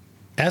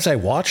as I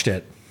watched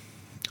it,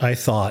 I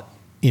thought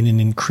in an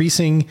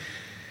increasing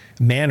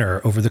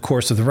manner over the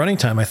course of the running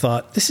time, I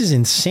thought, this is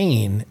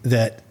insane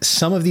that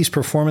some of these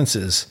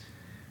performances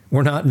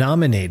were not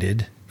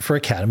nominated for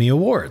Academy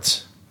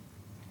Awards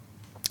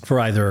for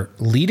either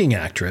leading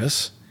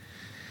actress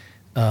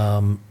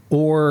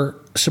or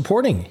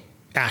supporting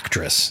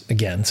actress,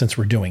 again, since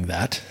we're doing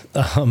that.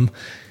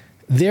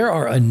 There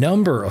are a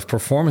number of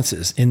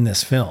performances in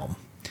this film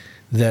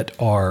that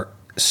are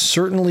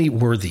certainly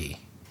worthy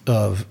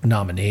of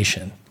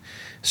nomination,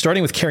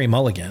 starting with Carey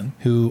Mulligan,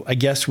 who I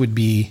guess would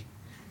be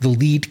the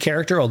lead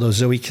character, although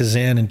Zoe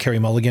Kazan and Carey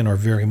Mulligan are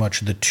very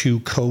much the two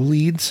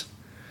co-leads.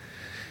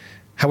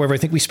 However, I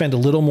think we spend a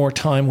little more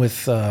time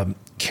with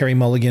Carey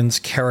Mulligan's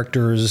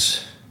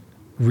character's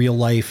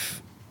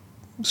real-life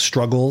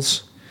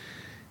struggles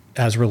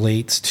as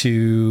relates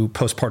to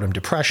postpartum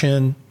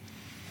depression.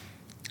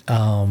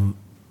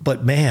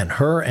 But man,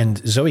 her and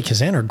Zoe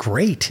Kazan are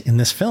great in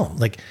this film.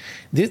 Like,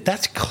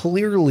 that's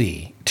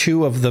clearly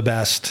two of the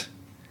best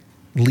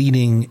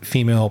leading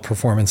female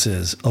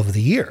performances of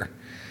the year.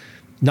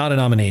 Not a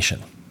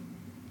nomination.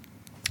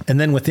 And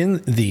then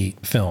within the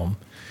film,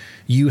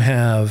 you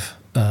have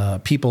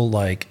people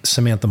like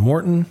Samantha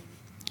Morton,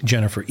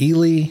 Jennifer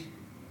Ely,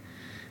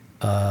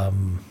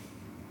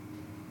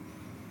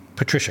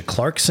 Patricia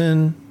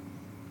Clarkson.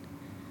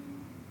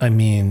 I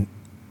mean,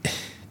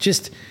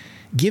 just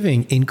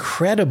giving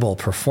incredible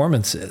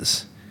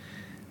performances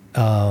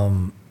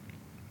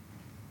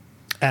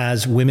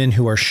as women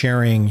who are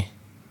sharing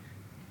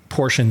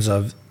portions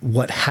of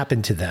what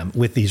happened to them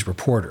with these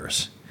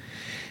reporters.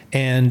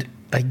 And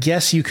I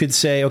guess you could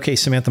say, okay,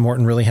 Samantha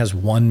Morton really has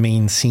one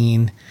main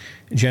scene.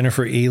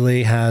 Jennifer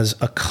Ely has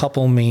a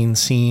couple main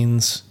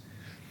scenes.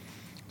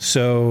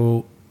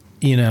 So,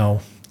 you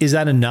know, is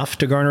that enough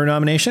to garner a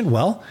nomination?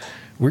 Well,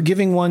 we're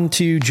giving one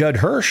to Judd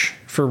Hirsch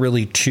for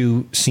really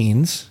two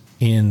scenes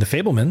in The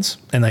Fabelmans,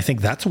 and I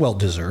think that's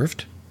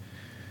well-deserved.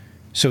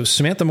 So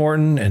Samantha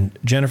Morton and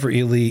Jennifer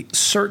Ely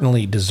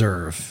certainly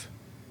deserve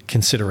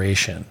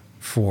consideration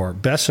for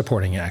Best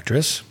Supporting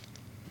Actress.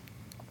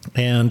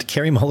 And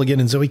Carey Mulligan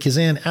and Zoe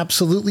Kazan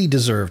absolutely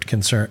deserved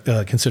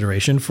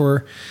consideration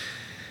for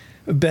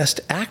Best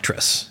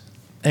Actress.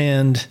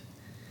 And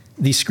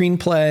the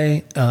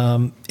screenplay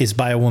is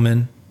by a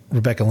woman,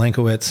 Rebecca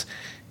Lankowitz.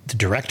 The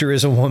director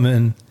is a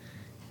woman.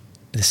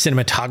 The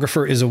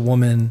cinematographer is a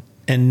woman.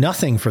 And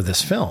nothing for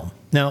this film.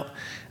 Now,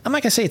 I'm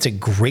not going to say it's a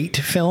great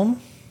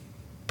film,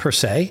 per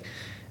se.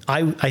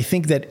 I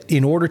think that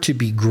in order to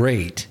be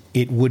great,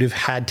 it would have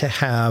had to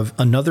have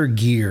another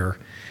gear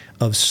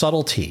of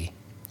subtlety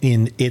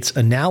in its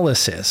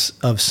analysis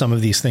of some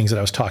of these things that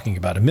I was talking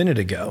about a minute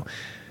ago.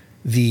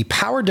 The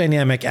power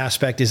dynamic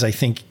aspect is, I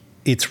think,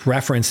 it's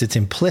referenced, it's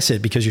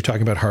implicit because you're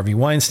talking about Harvey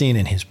Weinstein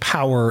and his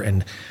power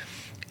and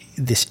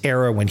this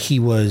era when he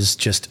was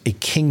just a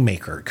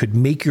kingmaker, could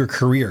make your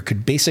career,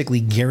 could basically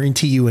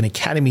guarantee you an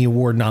Academy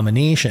Award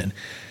nomination.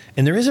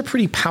 And there is a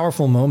pretty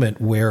powerful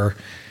moment where,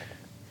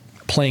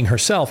 playing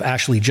herself,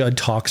 Ashley Judd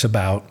talks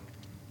about,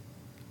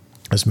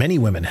 as many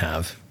women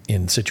have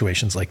in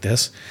situations like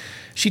this,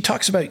 she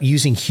talks about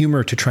using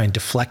humor to try and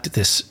deflect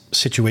this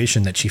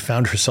situation that she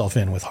found herself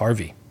in with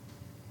Harvey.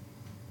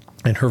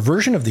 And her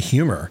version of the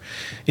humor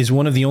is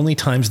one of the only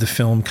times the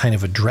film kind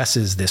of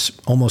addresses this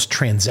almost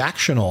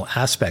transactional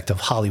aspect of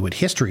Hollywood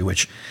history,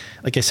 which,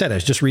 like I said, I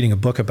was just reading a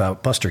book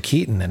about Buster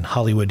Keaton and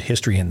Hollywood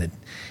history in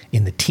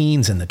the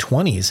teens and the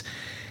 20s.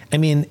 I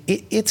mean,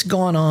 it's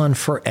gone on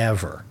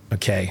forever,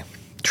 okay?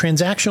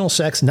 Transactional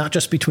sex, not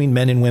just between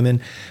men and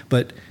women,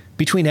 but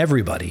between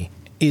everybody,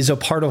 is a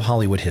part of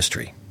Hollywood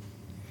history.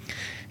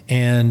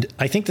 And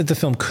I think that the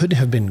film could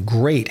have been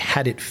great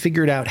had it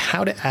figured out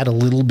how to add a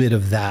little bit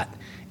of that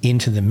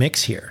into the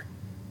mix here.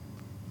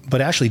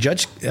 But Ashley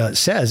Judd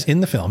says in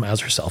the film,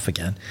 as herself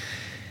again,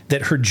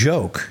 that her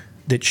joke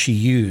that she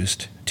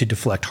used to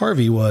deflect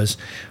Harvey was,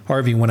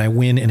 Harvey, when I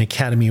win an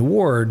Academy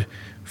Award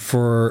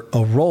for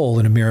a role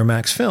in a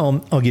Miramax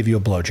film, I'll give you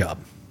a blowjob.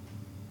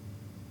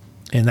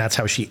 And that's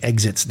how she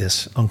exits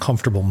this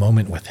uncomfortable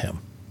moment with him.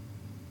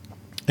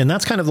 And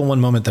that's kind of the one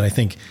moment that I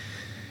think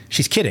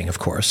she's kidding, of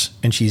course,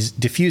 and she's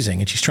diffusing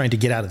and she's trying to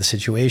get out of the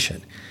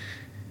situation.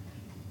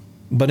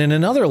 But in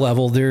another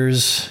level,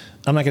 there's,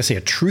 I'm not going to say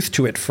a truth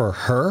to it for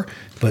her,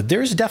 but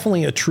there's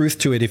definitely a truth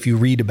to it if you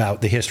read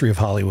about the history of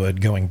Hollywood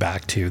going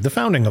back to the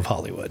founding of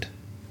Hollywood.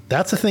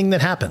 That's a thing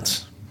that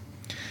happens.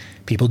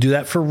 People do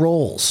that for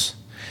roles.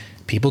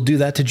 People do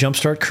that to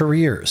jumpstart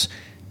careers.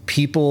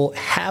 People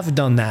have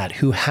done that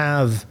who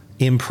have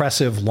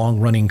impressive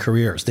long-running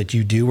careers that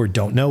you do or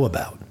don't know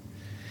about.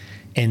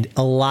 And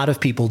a lot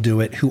of people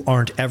do it who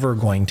aren't ever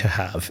going to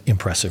have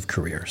impressive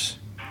careers.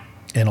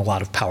 And a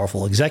lot of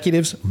powerful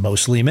executives,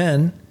 mostly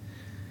men,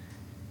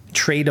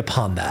 trade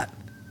upon that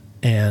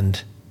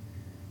and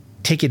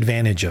take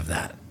advantage of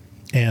that.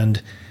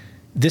 And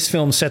this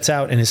film sets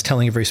out and is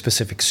telling a very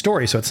specific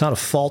story. So it's not a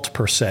fault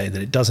per se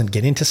that it doesn't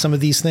get into some of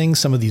these things,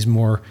 some of these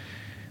more,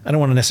 I don't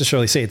want to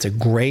necessarily say it's a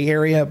gray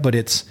area, but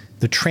it's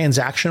the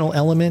transactional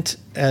element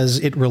as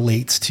it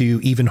relates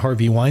to even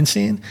Harvey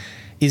Weinstein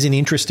is an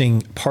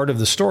interesting part of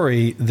the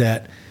story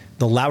that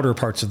the louder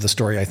parts of the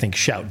story, I think,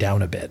 shout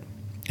down a bit.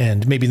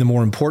 And maybe the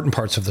more important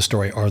parts of the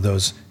story are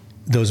those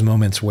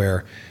moments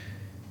where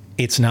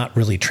it's not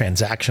really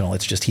transactional.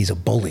 It's just he's a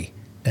bully.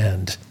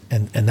 And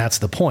that's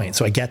the point.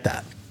 So I get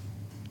that.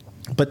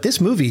 But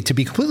this movie, to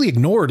be completely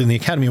ignored in the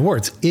Academy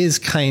Awards, is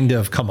kind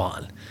of, come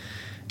on.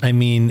 I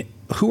mean,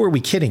 who are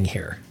we kidding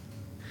here?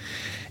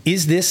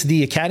 Is this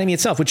the Academy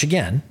itself? Which,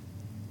 again,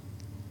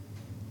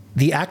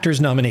 the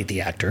actors nominate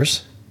the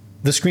actors.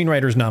 The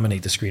screenwriters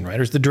nominate the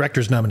screenwriters. The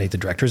directors nominate the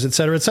directors, et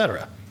cetera, et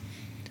cetera.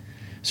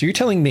 So you're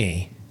telling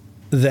me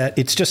that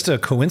it's just a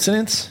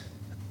coincidence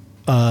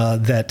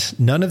that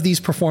none of these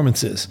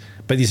performances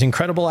by these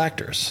incredible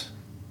actresses,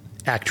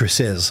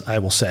 I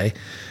will say,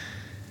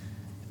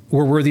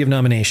 were worthy of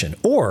nomination,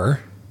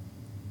 or,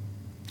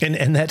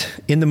 and that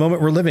in the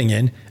moment we're living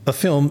in, a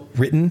film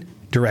written,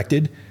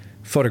 directed,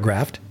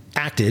 photographed,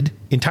 acted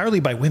entirely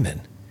by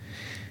women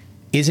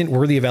isn't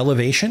worthy of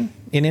elevation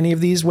in any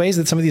of these ways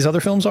that some of these other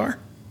films are?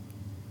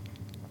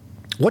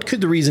 What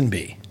could the reason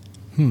be?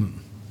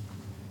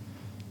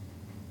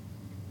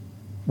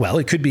 Well,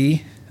 it could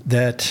be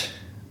that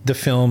the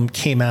film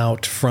came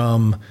out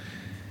from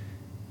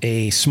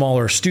a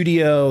smaller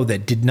studio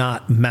that did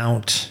not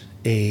mount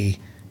a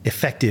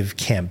effective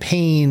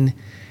campaign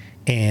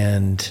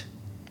and,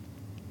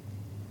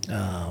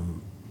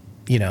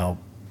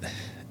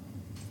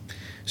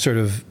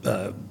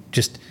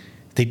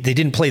 they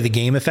didn't play the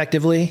game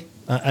effectively.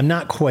 I'm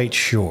not quite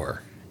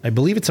sure. I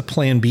believe it's a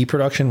Plan B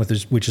production,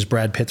 which is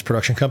Brad Pitt's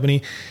production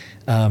company.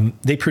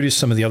 They produce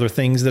some of the other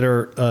things that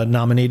are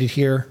nominated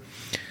here.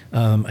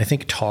 I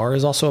think Tar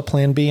is also a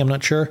Plan B. I'm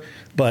not sure.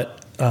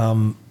 But so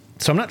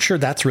I'm not sure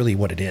that's really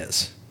what it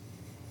is.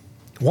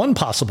 One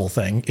possible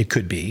thing it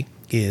could be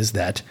is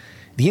that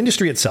the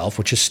industry itself,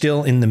 which is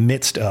still in the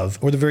midst of,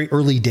 or the very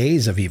early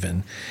days of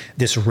even,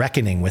 this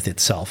reckoning with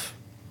itself,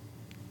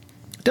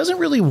 doesn't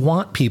really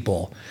want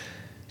people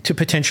to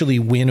potentially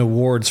win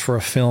awards for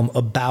a film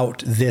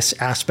about this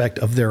aspect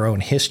of their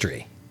own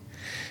history.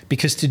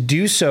 Because to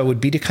do so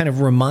would be to kind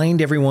of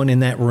remind everyone in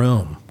that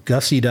room,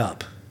 gussied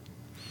up,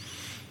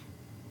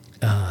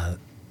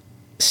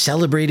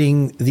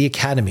 celebrating the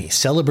Academy,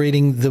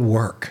 celebrating the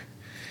work.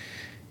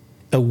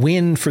 A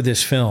win for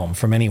this film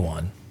from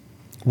anyone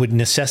would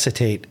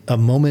necessitate a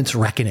moment's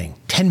reckoning,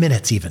 10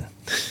 minutes even,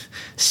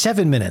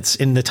 7 minutes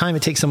in the time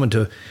it takes someone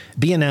to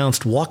be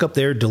announced, walk up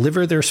there,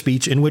 deliver their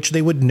speech in which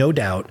they would no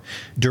doubt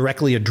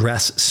directly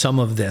address some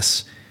of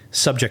this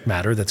subject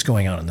matter that's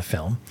going on in the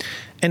film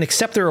and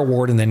accept their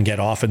award and then get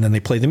off, and then they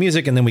play the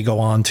music, and then we go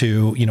on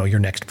to, your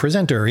next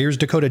presenter. Here's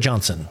Dakota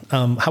Johnson,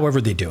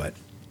 however they do it.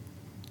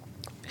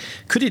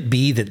 Could it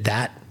be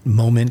that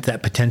moment,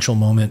 that potential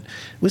moment,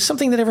 was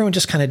something that everyone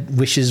just kind of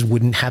wishes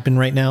wouldn't happen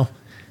right now.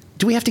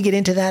 Do we have to get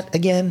into that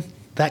again?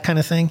 That kind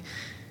of thing?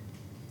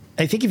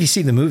 I think if you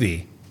see the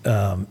movie,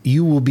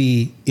 you will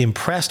be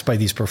impressed by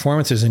these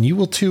performances, and you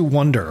will too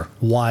wonder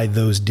why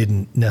those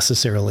didn't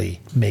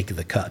necessarily make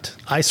the cut.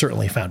 I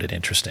certainly found it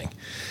interesting.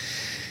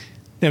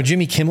 Now,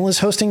 Jimmy Kimmel is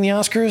hosting the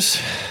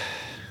Oscars.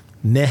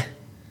 Meh.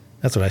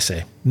 That's what I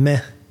say.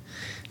 Meh.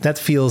 That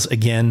feels,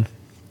 again,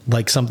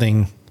 like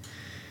something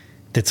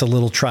that's a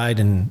little tried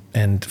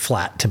and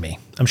flat to me.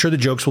 I'm sure the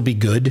jokes will be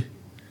good.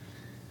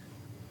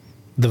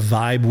 The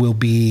vibe will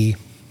be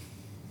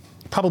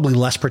probably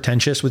less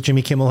pretentious with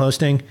Jimmy Kimmel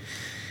hosting,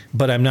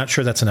 but I'm not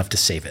sure that's enough to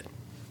save it.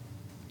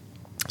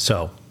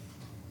 So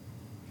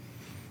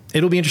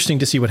it'll be interesting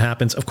to see what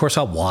happens. Of course,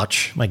 I'll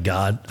watch. My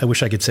God, I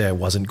wish I could say I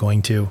wasn't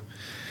going to,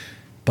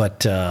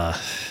 but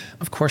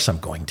of course I'm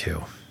going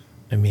to.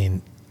 I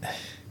mean,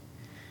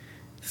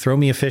 throw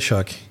me a fish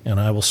hook and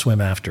I will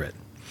swim after it.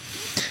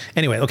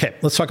 Anyway, okay,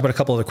 let's talk about a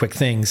couple other quick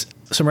things.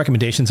 Some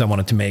recommendations I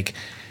wanted to make.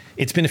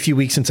 It's been a few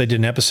weeks since I did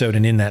an episode,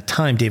 and in that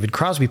time, David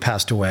Crosby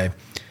passed away.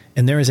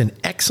 And there is an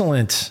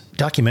excellent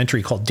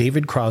documentary called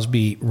David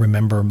Crosby,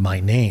 Remember My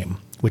Name,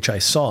 which I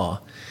saw.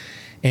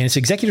 And it's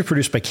executive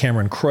produced by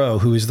Cameron Crowe,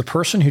 who is the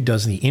person who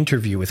does the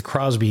interview with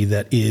Crosby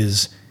that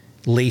is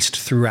laced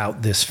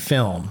throughout this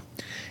film.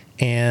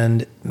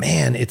 And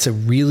man, it's a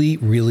really,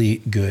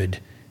 really good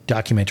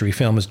documentary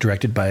film. It's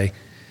directed by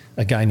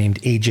a guy named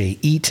A.J.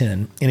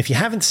 Eaton. And if you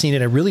haven't seen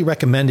it, I really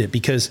recommend it,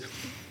 because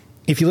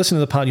if you listen to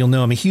the pod, you'll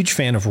know I'm a huge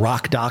fan of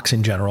rock docs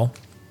in general.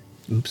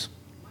 Oops.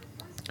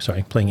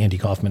 Sorry, playing Andy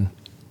Kaufman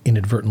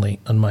inadvertently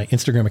on my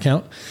Instagram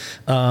account,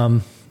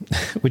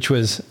 which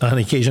was on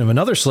the occasion of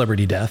another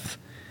celebrity death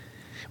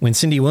when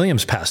Cindy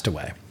Williams passed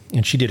away.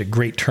 And she did a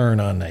great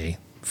turn on a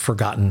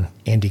forgotten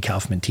Andy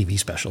Kaufman TV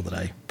special that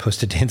I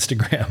posted to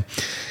Instagram.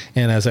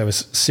 And as I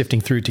was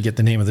sifting through to get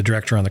the name of the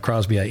director on the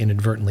Crosby, I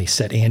inadvertently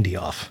set Andy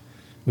off,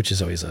 which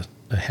is always a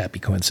happy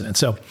coincidence.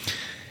 So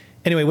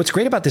anyway, what's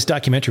great about this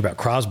documentary about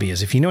Crosby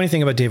is, if you know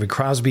anything about David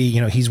Crosby,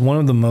 you know, he's one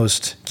of the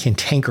most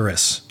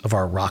cantankerous of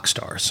our rock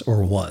stars,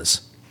 or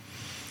was.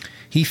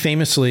 He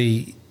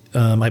famously,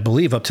 I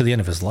believe up to the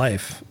end of his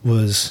life,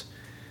 was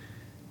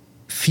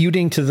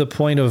feuding to the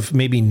point of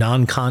maybe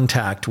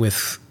non-contact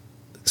with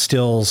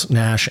Stills,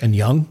 Nash, and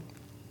Young.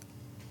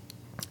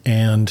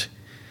 And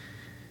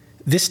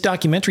this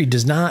documentary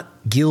does not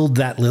gild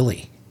that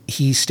lily.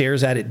 He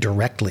stares at it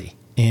directly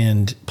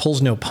and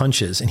pulls no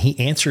punches, and he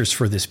answers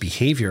for this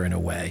behavior in a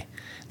way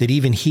that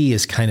even he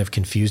is kind of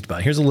confused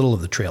by. Here's a little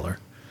of the trailer.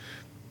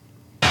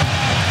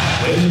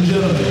 Ladies and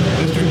gentlemen,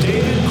 Mr.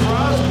 David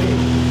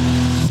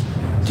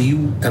Crosby. Do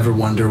you ever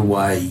wonder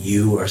why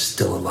you are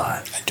still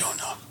alive? I don't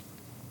know.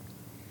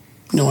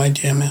 No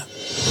idea, man.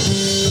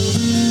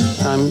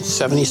 I'm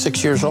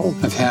 76 years old.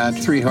 I've had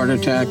 3 heart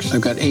attacks.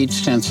 I've got 8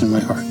 stents in my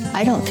heart.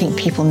 I don't think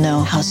people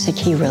know how sick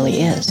he really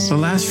is. The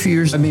last few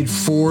years, I made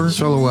 4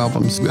 solo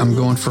albums. I'm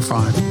going for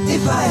 5.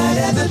 If I had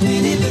ever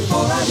been it before,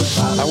 I would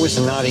follow. I was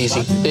not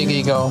easy. Big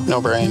ego, no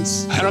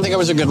brains. I don't think I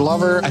was a good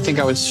lover. I think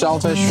I was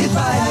selfish. If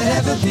I had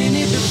ever been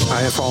it before,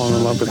 I have fallen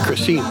in love with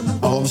Christine.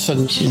 All of a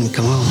sudden, she didn't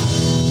come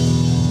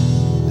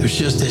home. There's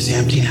just this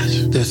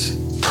emptiness, this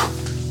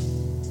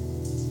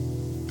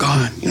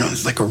gone. You know,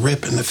 it's like a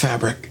rip in the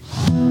fabric.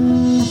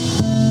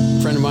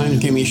 A friend of mine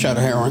gave me a shot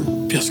of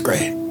heroin. Feels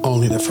great.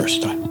 Only the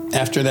first time.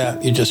 After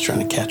that, you're just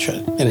trying to catch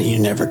it, and you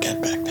never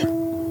get back there.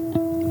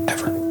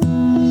 Ever.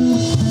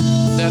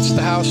 That's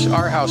the house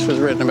our house was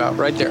written about,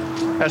 right there.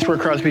 That's where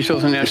Crosby,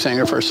 Stills, and Nash sang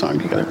their first song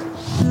together.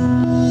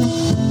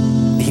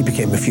 He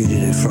became a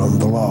fugitive from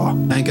the law.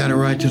 I got a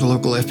ride to the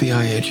local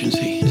FBI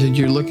agency. He said,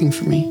 "You're looking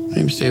for me? My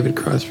name's David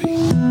Crosby."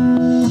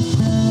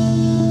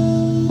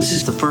 This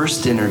is the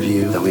first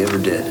interview that we ever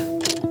did.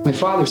 My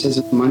father says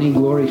that money,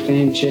 glory,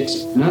 fame,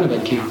 chicks, none of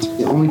it counts.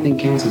 The only thing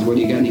counts is whether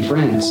you got any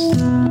friends.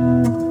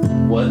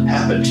 What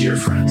happened to your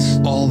friends?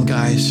 All the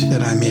guys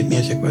that I made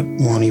music with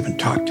won't even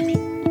talk to me.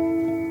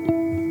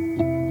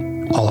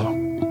 All of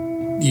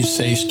them. You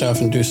say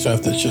stuff and do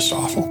stuff that's just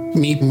awful.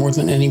 Me more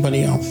than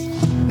anybody else.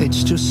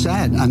 It's just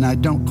sad, and I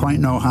don't quite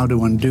know how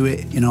to undo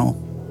it, you know.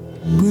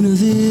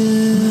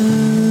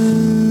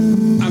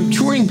 I'm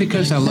touring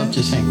because I love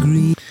to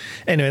sing.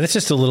 Anyway, that's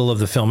just a little of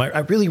the film. I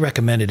really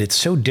recommend it. It's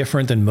so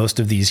different than most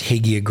of these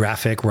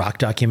hagiographic rock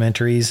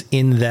documentaries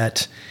in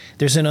that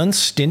there's an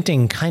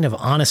unstinting kind of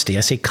honesty.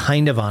 I say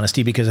kind of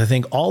honesty because I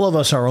think all of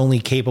us are only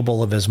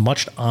capable of as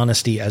much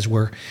honesty as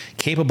we're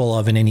capable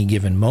of in any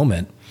given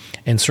moment,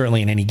 and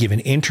certainly in any given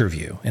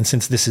interview. And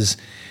since this is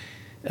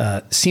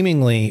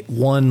seemingly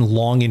one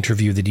long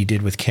interview that he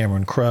did with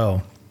Cameron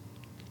Crowe,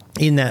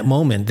 in that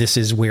moment, this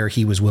is where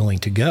he was willing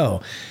to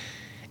go.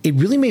 It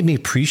really made me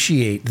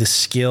appreciate the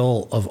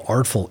skill of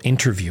artful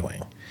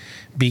interviewing,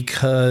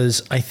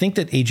 because I think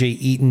that A.J.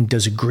 Eaton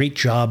does a great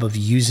job of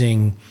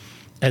using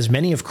as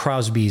many of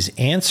Crosby's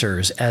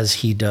answers as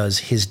he does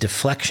his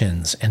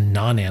deflections and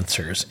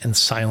non-answers and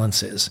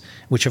silences,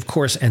 which of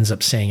course ends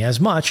up saying as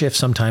much, if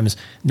sometimes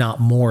not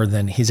more,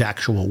 than his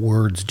actual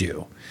words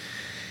do.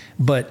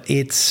 But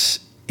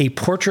it's a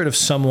portrait of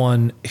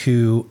someone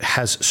who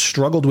has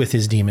struggled with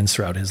his demons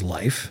throughout his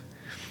life,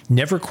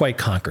 never quite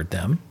conquered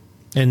them.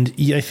 And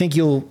I think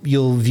you'll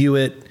view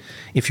it,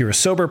 if you're a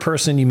sober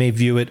person, you may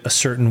view it a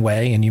certain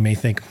way, and you may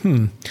think,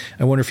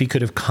 I wonder if he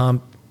could have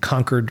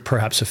conquered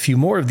perhaps a few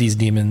more of these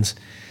demons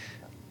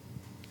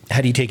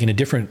had he taken a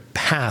different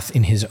path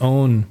in his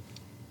own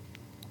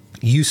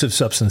use of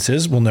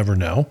substances. We'll never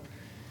know.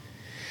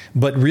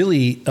 But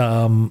really,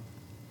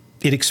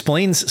 it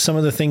explains some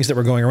of the things that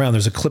were going around.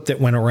 There's a clip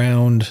that went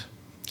around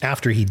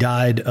after he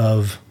died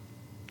of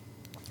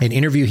an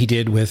interview he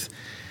did with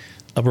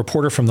a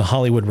reporter from The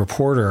Hollywood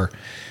Reporter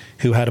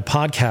who had a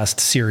podcast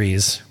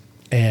series.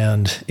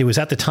 And it was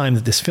at the time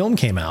that this film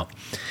came out.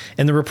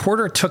 And the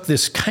reporter took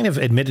this kind of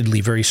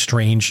admittedly very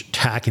strange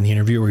tack in the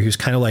interview where he was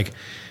kind of like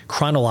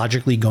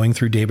chronologically going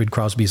through David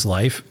Crosby's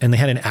life. And they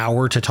had an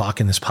hour to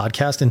talk in this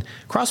podcast. And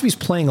Crosby's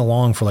playing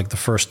along for like the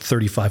first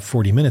 35,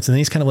 40 minutes. And then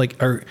he's kind of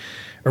like,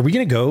 are we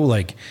going to go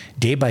like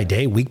day by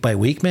day, week by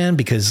week, man?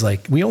 Because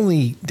like I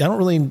don't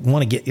really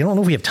want to I don't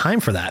know if we have time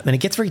for that. And it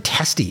gets very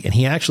testy. And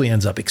he actually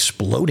ends up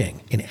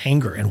exploding in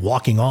anger and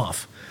walking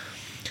off.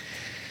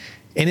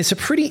 And it's a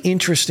pretty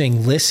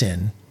interesting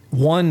listen.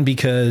 One,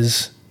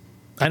 because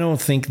I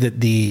don't think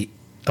that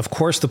of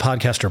course the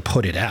podcaster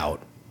put it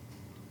out.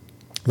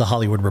 The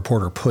Hollywood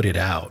Reporter put it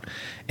out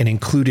and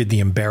included the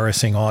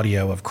embarrassing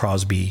audio of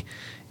Crosby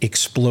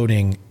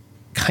exploding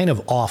kind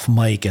of off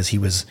mic as he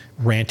was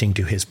ranting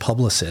to his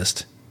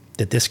publicist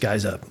that this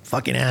guy's a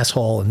fucking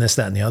asshole and this,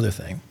 that, and the other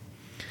thing.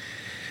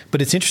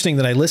 But it's interesting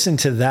that I listened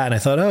to that and I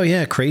thought, oh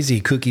yeah,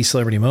 crazy, kooky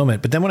celebrity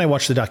moment. But then when I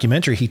watched the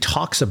documentary, he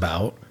talks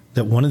about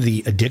that one of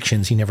the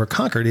addictions he never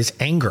conquered is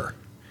anger.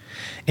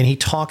 And he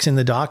talks in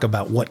the doc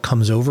about what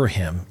comes over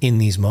him in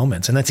these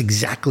moments. And that's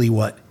exactly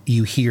what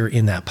you hear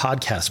in that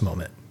podcast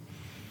moment.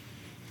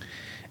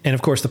 And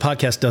of course, the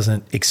podcast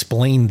doesn't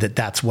explain that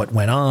that's what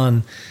went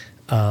on.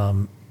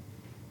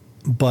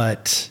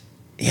 But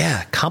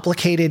yeah,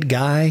 complicated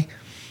guy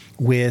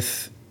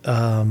with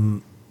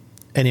an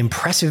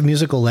impressive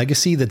musical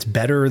legacy that's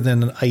better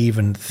than I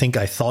even think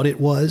I thought it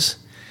was.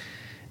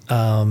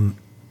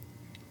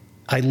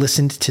 I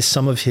listened to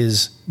some of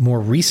his more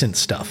recent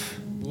stuff.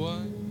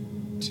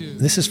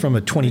 This is from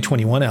a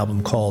 2021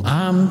 album called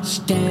I'm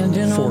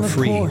standing For on the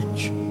Free.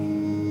 Porch,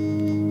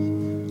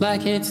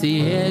 like it's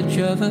the edge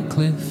of a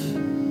cliff.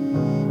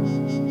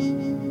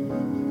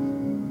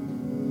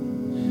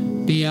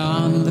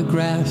 Beyond the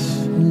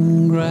grass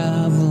and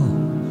gravel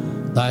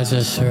lies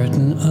a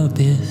certain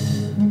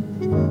abyss.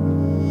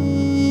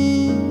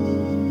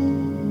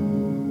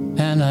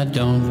 And I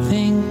don't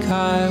think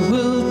I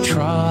will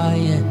try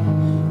it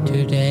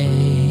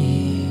today.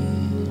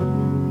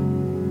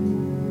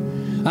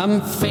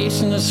 I'm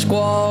facing a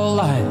squall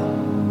like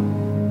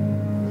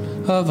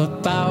of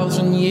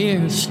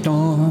 1,000-year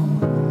storm.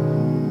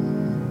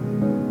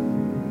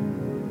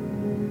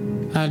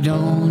 I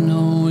don't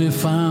know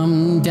if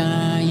I'm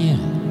dying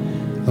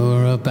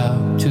or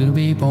about to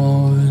be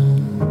born,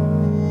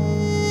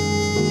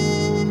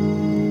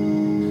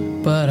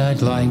 but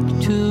I'd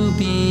like to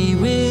be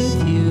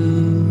with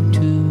you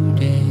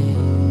today.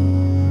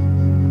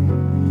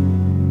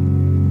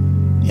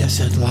 Yes,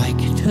 I'd like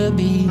to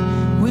be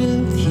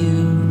with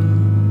you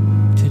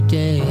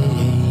today.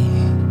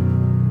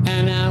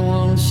 And I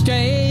won't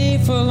stay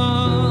for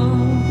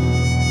long.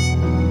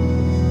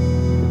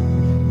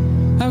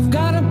 I've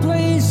got a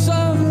place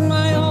of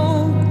my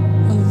own,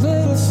 a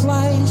little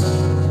slice.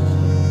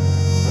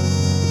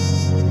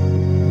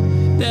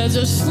 There's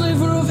a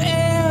sliver of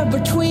air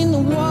between the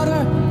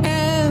water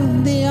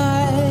and the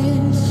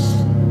ice.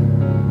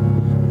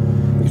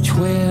 It's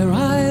where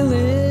I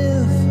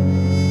live,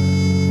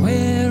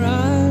 where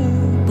I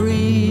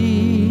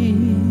breathe.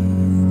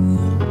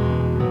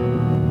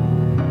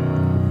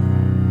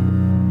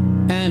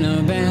 An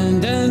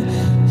abandoned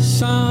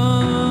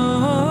song,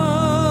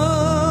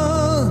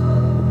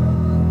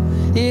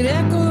 it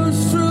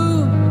echoes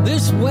through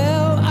this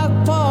well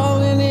I've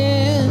fallen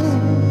in.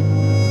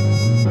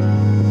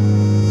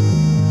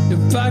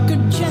 If I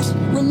could just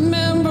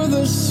remember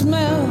the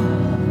smell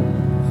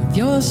of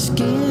your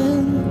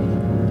skin,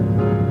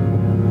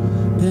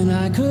 then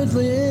I could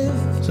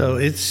live. So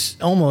it's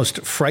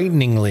almost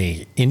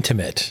frighteningly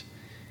intimate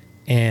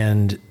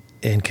and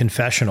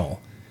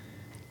confessional.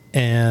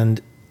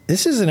 And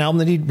this is an album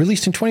that he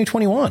released in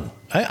 2021.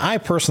 I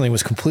personally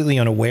was completely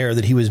unaware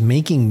that he was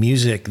making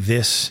music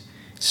this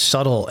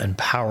subtle and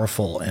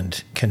powerful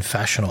and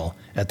confessional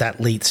at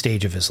that late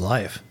stage of his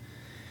life.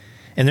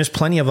 And there's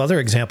plenty of other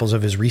examples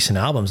of his recent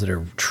albums that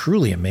are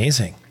truly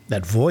amazing.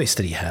 That voice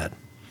that he had.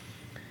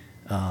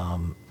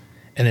 And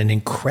an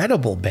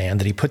incredible band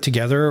that he put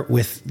together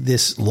with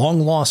this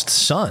long-lost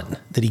son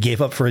that he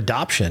gave up for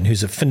adoption,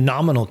 who's a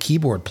phenomenal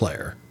keyboard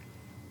player.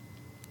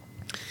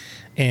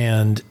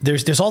 And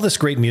there's all this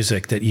great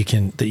music that you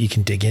can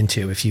dig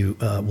into if you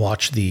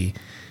watch the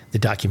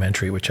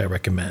documentary, which I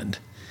recommend.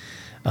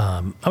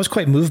 I was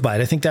quite moved by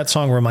it. I think that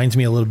song reminds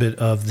me a little bit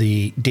of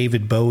the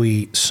David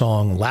Bowie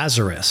song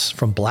Lazarus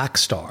from Black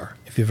Star.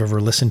 If you've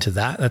ever listened to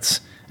that,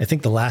 that's, I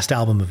think, the last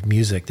album of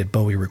music that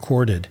Bowie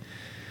recorded.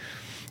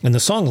 And the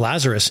song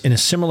Lazarus, in a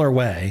similar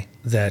way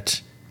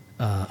that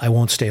I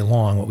Won't Stay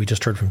Long, what we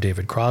just heard from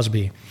David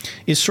Crosby,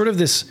 is sort of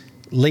this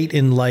late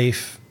in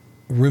life,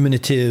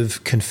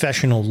 ruminative,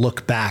 confessional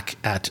look back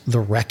at the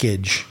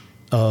wreckage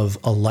of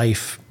a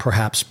life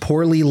perhaps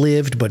poorly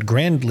lived but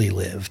grandly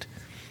lived.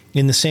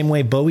 In the same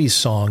way, Bowie's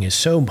song is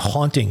so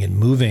haunting and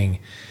moving,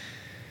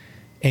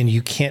 and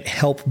you can't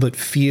help but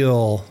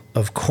feel,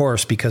 of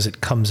course, because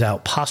it comes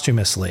out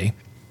posthumously,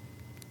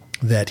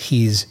 that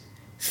he's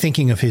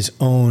thinking of his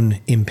own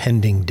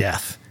impending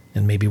death.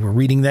 And maybe we're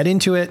reading that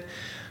into it,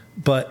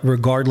 but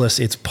regardless,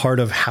 it's part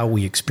of how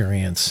we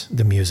experience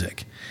the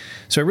music.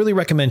 So I really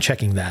recommend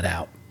checking that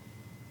out.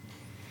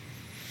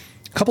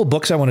 A couple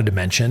books I wanted to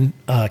mention.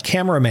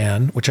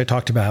 Cameraman, which I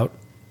talked about,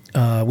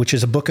 which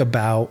is a book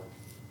about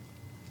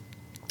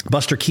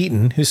Buster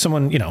Keaton, who's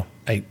someone,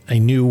 I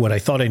knew what I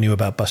thought I knew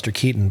about Buster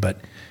Keaton, but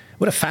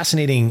what a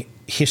fascinating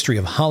history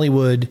of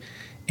Hollywood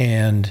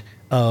and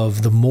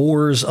of the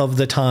mores of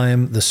the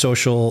time, the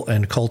social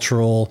and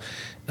cultural,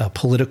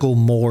 political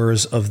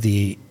mores of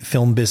the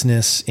film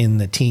business in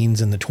the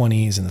teens and the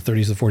 20s and the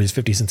 30s, the 40s,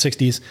 50s, and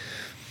 60s.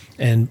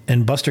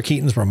 And Buster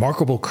Keaton's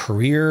remarkable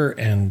career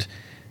and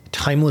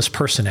timeless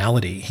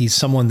personality. He's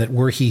someone that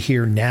were he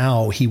here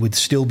now, he would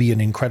still be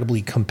an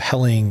incredibly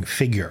compelling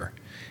figure.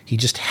 He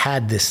just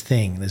had this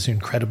thing that's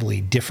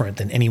incredibly different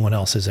than anyone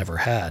else has ever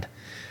had.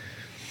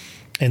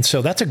 And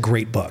so that's a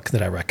great book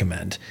that I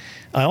recommend.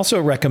 I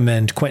also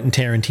recommend Quentin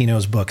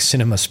Tarantino's book,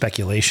 Cinema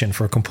Speculation,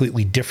 for a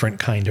completely different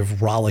kind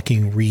of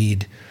rollicking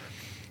read.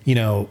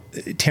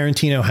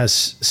 Tarantino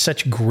has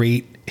such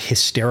great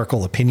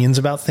hysterical opinions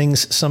about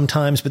things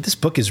sometimes, but this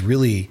book is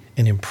really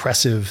an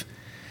impressive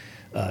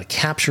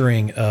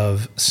capturing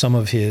of some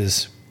of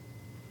his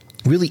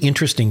really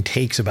interesting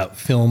takes about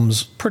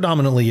films,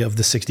 predominantly of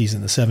the 60s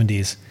and the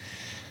 70s,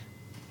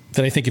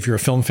 that I think if you're a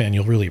film fan,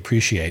 you'll really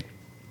appreciate.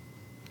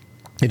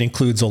 It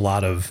includes a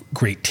lot of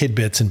great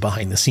tidbits and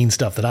behind the scenes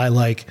stuff that I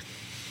like.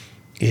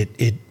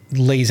 It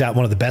lays out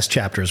one of the best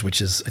chapters,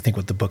 which is, I think,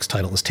 what the book's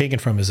title is taken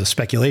from, is a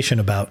speculation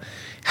about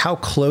how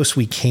close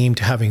we came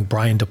to having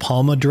Brian De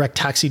Palma direct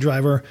Taxi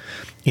Driver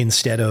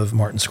instead of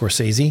Martin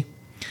Scorsese,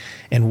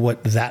 and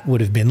what that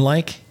would have been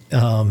like,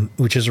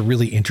 which is a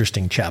really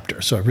interesting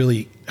chapter. So I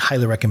really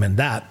highly recommend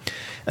that.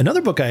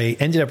 Another book I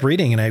ended up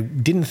reading, and I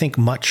didn't think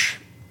much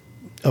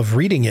of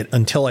reading it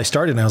until I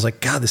started, and I was like,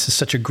 God, this is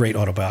such a great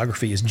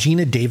autobiography, is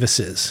Gina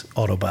Davis's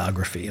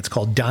autobiography. It's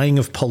called Dying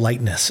of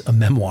Politeness, a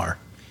memoir.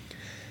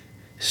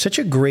 Such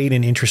a great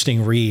and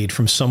interesting read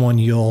from someone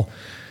you'll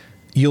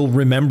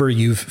remember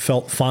you've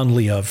felt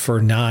fondly of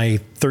for nigh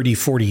 30,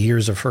 40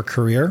 years of her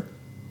career.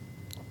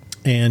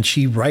 And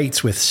she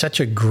writes with such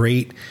a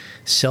great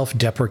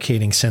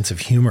self-deprecating sense of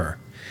humor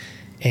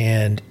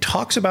and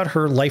talks about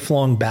her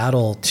lifelong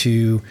battle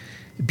to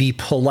be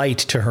polite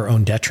to her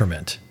own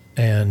detriment.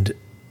 And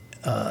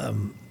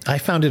I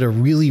found it a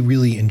really,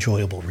 really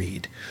enjoyable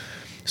read.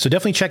 So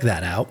definitely check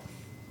that out.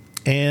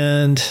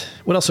 And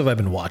what else have I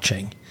been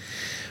watching?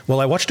 Well,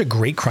 I watched a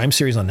great crime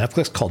series on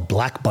Netflix called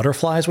Black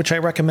Butterflies, which I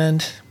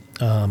recommend.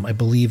 I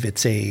believe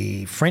it's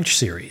a French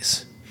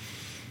series.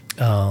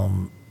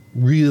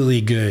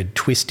 Really good,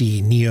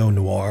 twisty,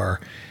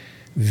 neo-noir,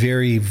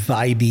 very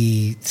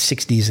vibey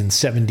 60s and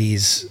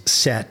 70s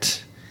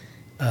set,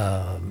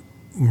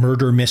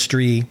 murder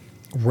mystery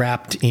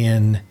wrapped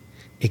in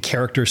a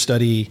character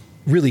study,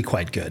 really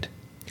quite good.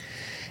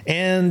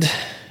 And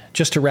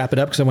just to wrap it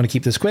up, because I want to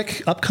keep this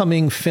quick,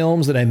 upcoming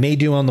films that I may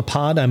do on the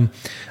pod, I'm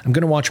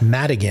going to watch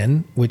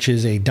Madigan, which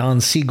is a Don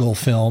Siegel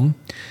film,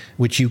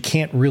 which you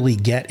can't really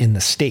get in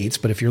the States,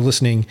 but if you're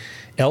listening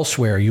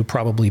elsewhere, you'll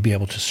probably be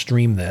able to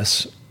stream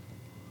this.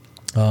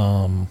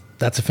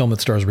 That's a film that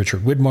stars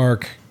Richard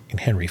Widmark and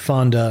Henry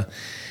Fonda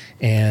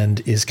and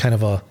is kind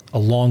of a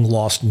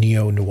long-lost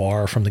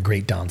neo-noir from the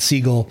great Don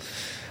Siegel.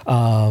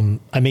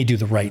 I may do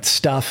The Right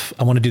Stuff.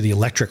 I want to do The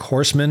Electric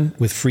Horseman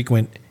with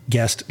frequent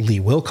guest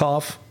Lee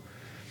Wilkoff.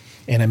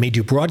 And I may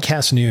do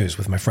Broadcast News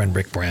with my friend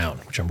Rick Brown,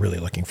 which I'm really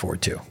looking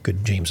forward to.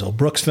 Good James L.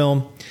 Brooks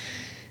film.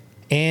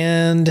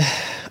 And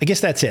I guess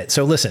that's it.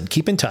 So listen,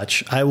 keep in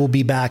touch. I will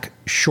be back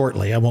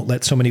shortly. I won't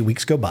let so many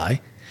weeks go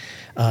by.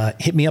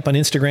 Hit me up on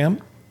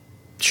Instagram.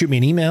 Shoot me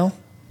an email.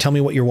 Tell me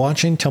what you're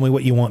watching. Tell me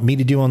what you want me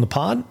to do on the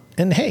pod.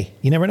 And hey,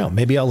 you never know.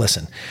 Maybe I'll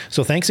listen.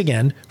 So thanks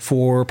again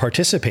for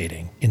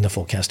participating in the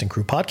Full Cast and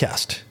Crew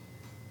podcast.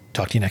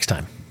 Talk to you next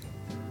time.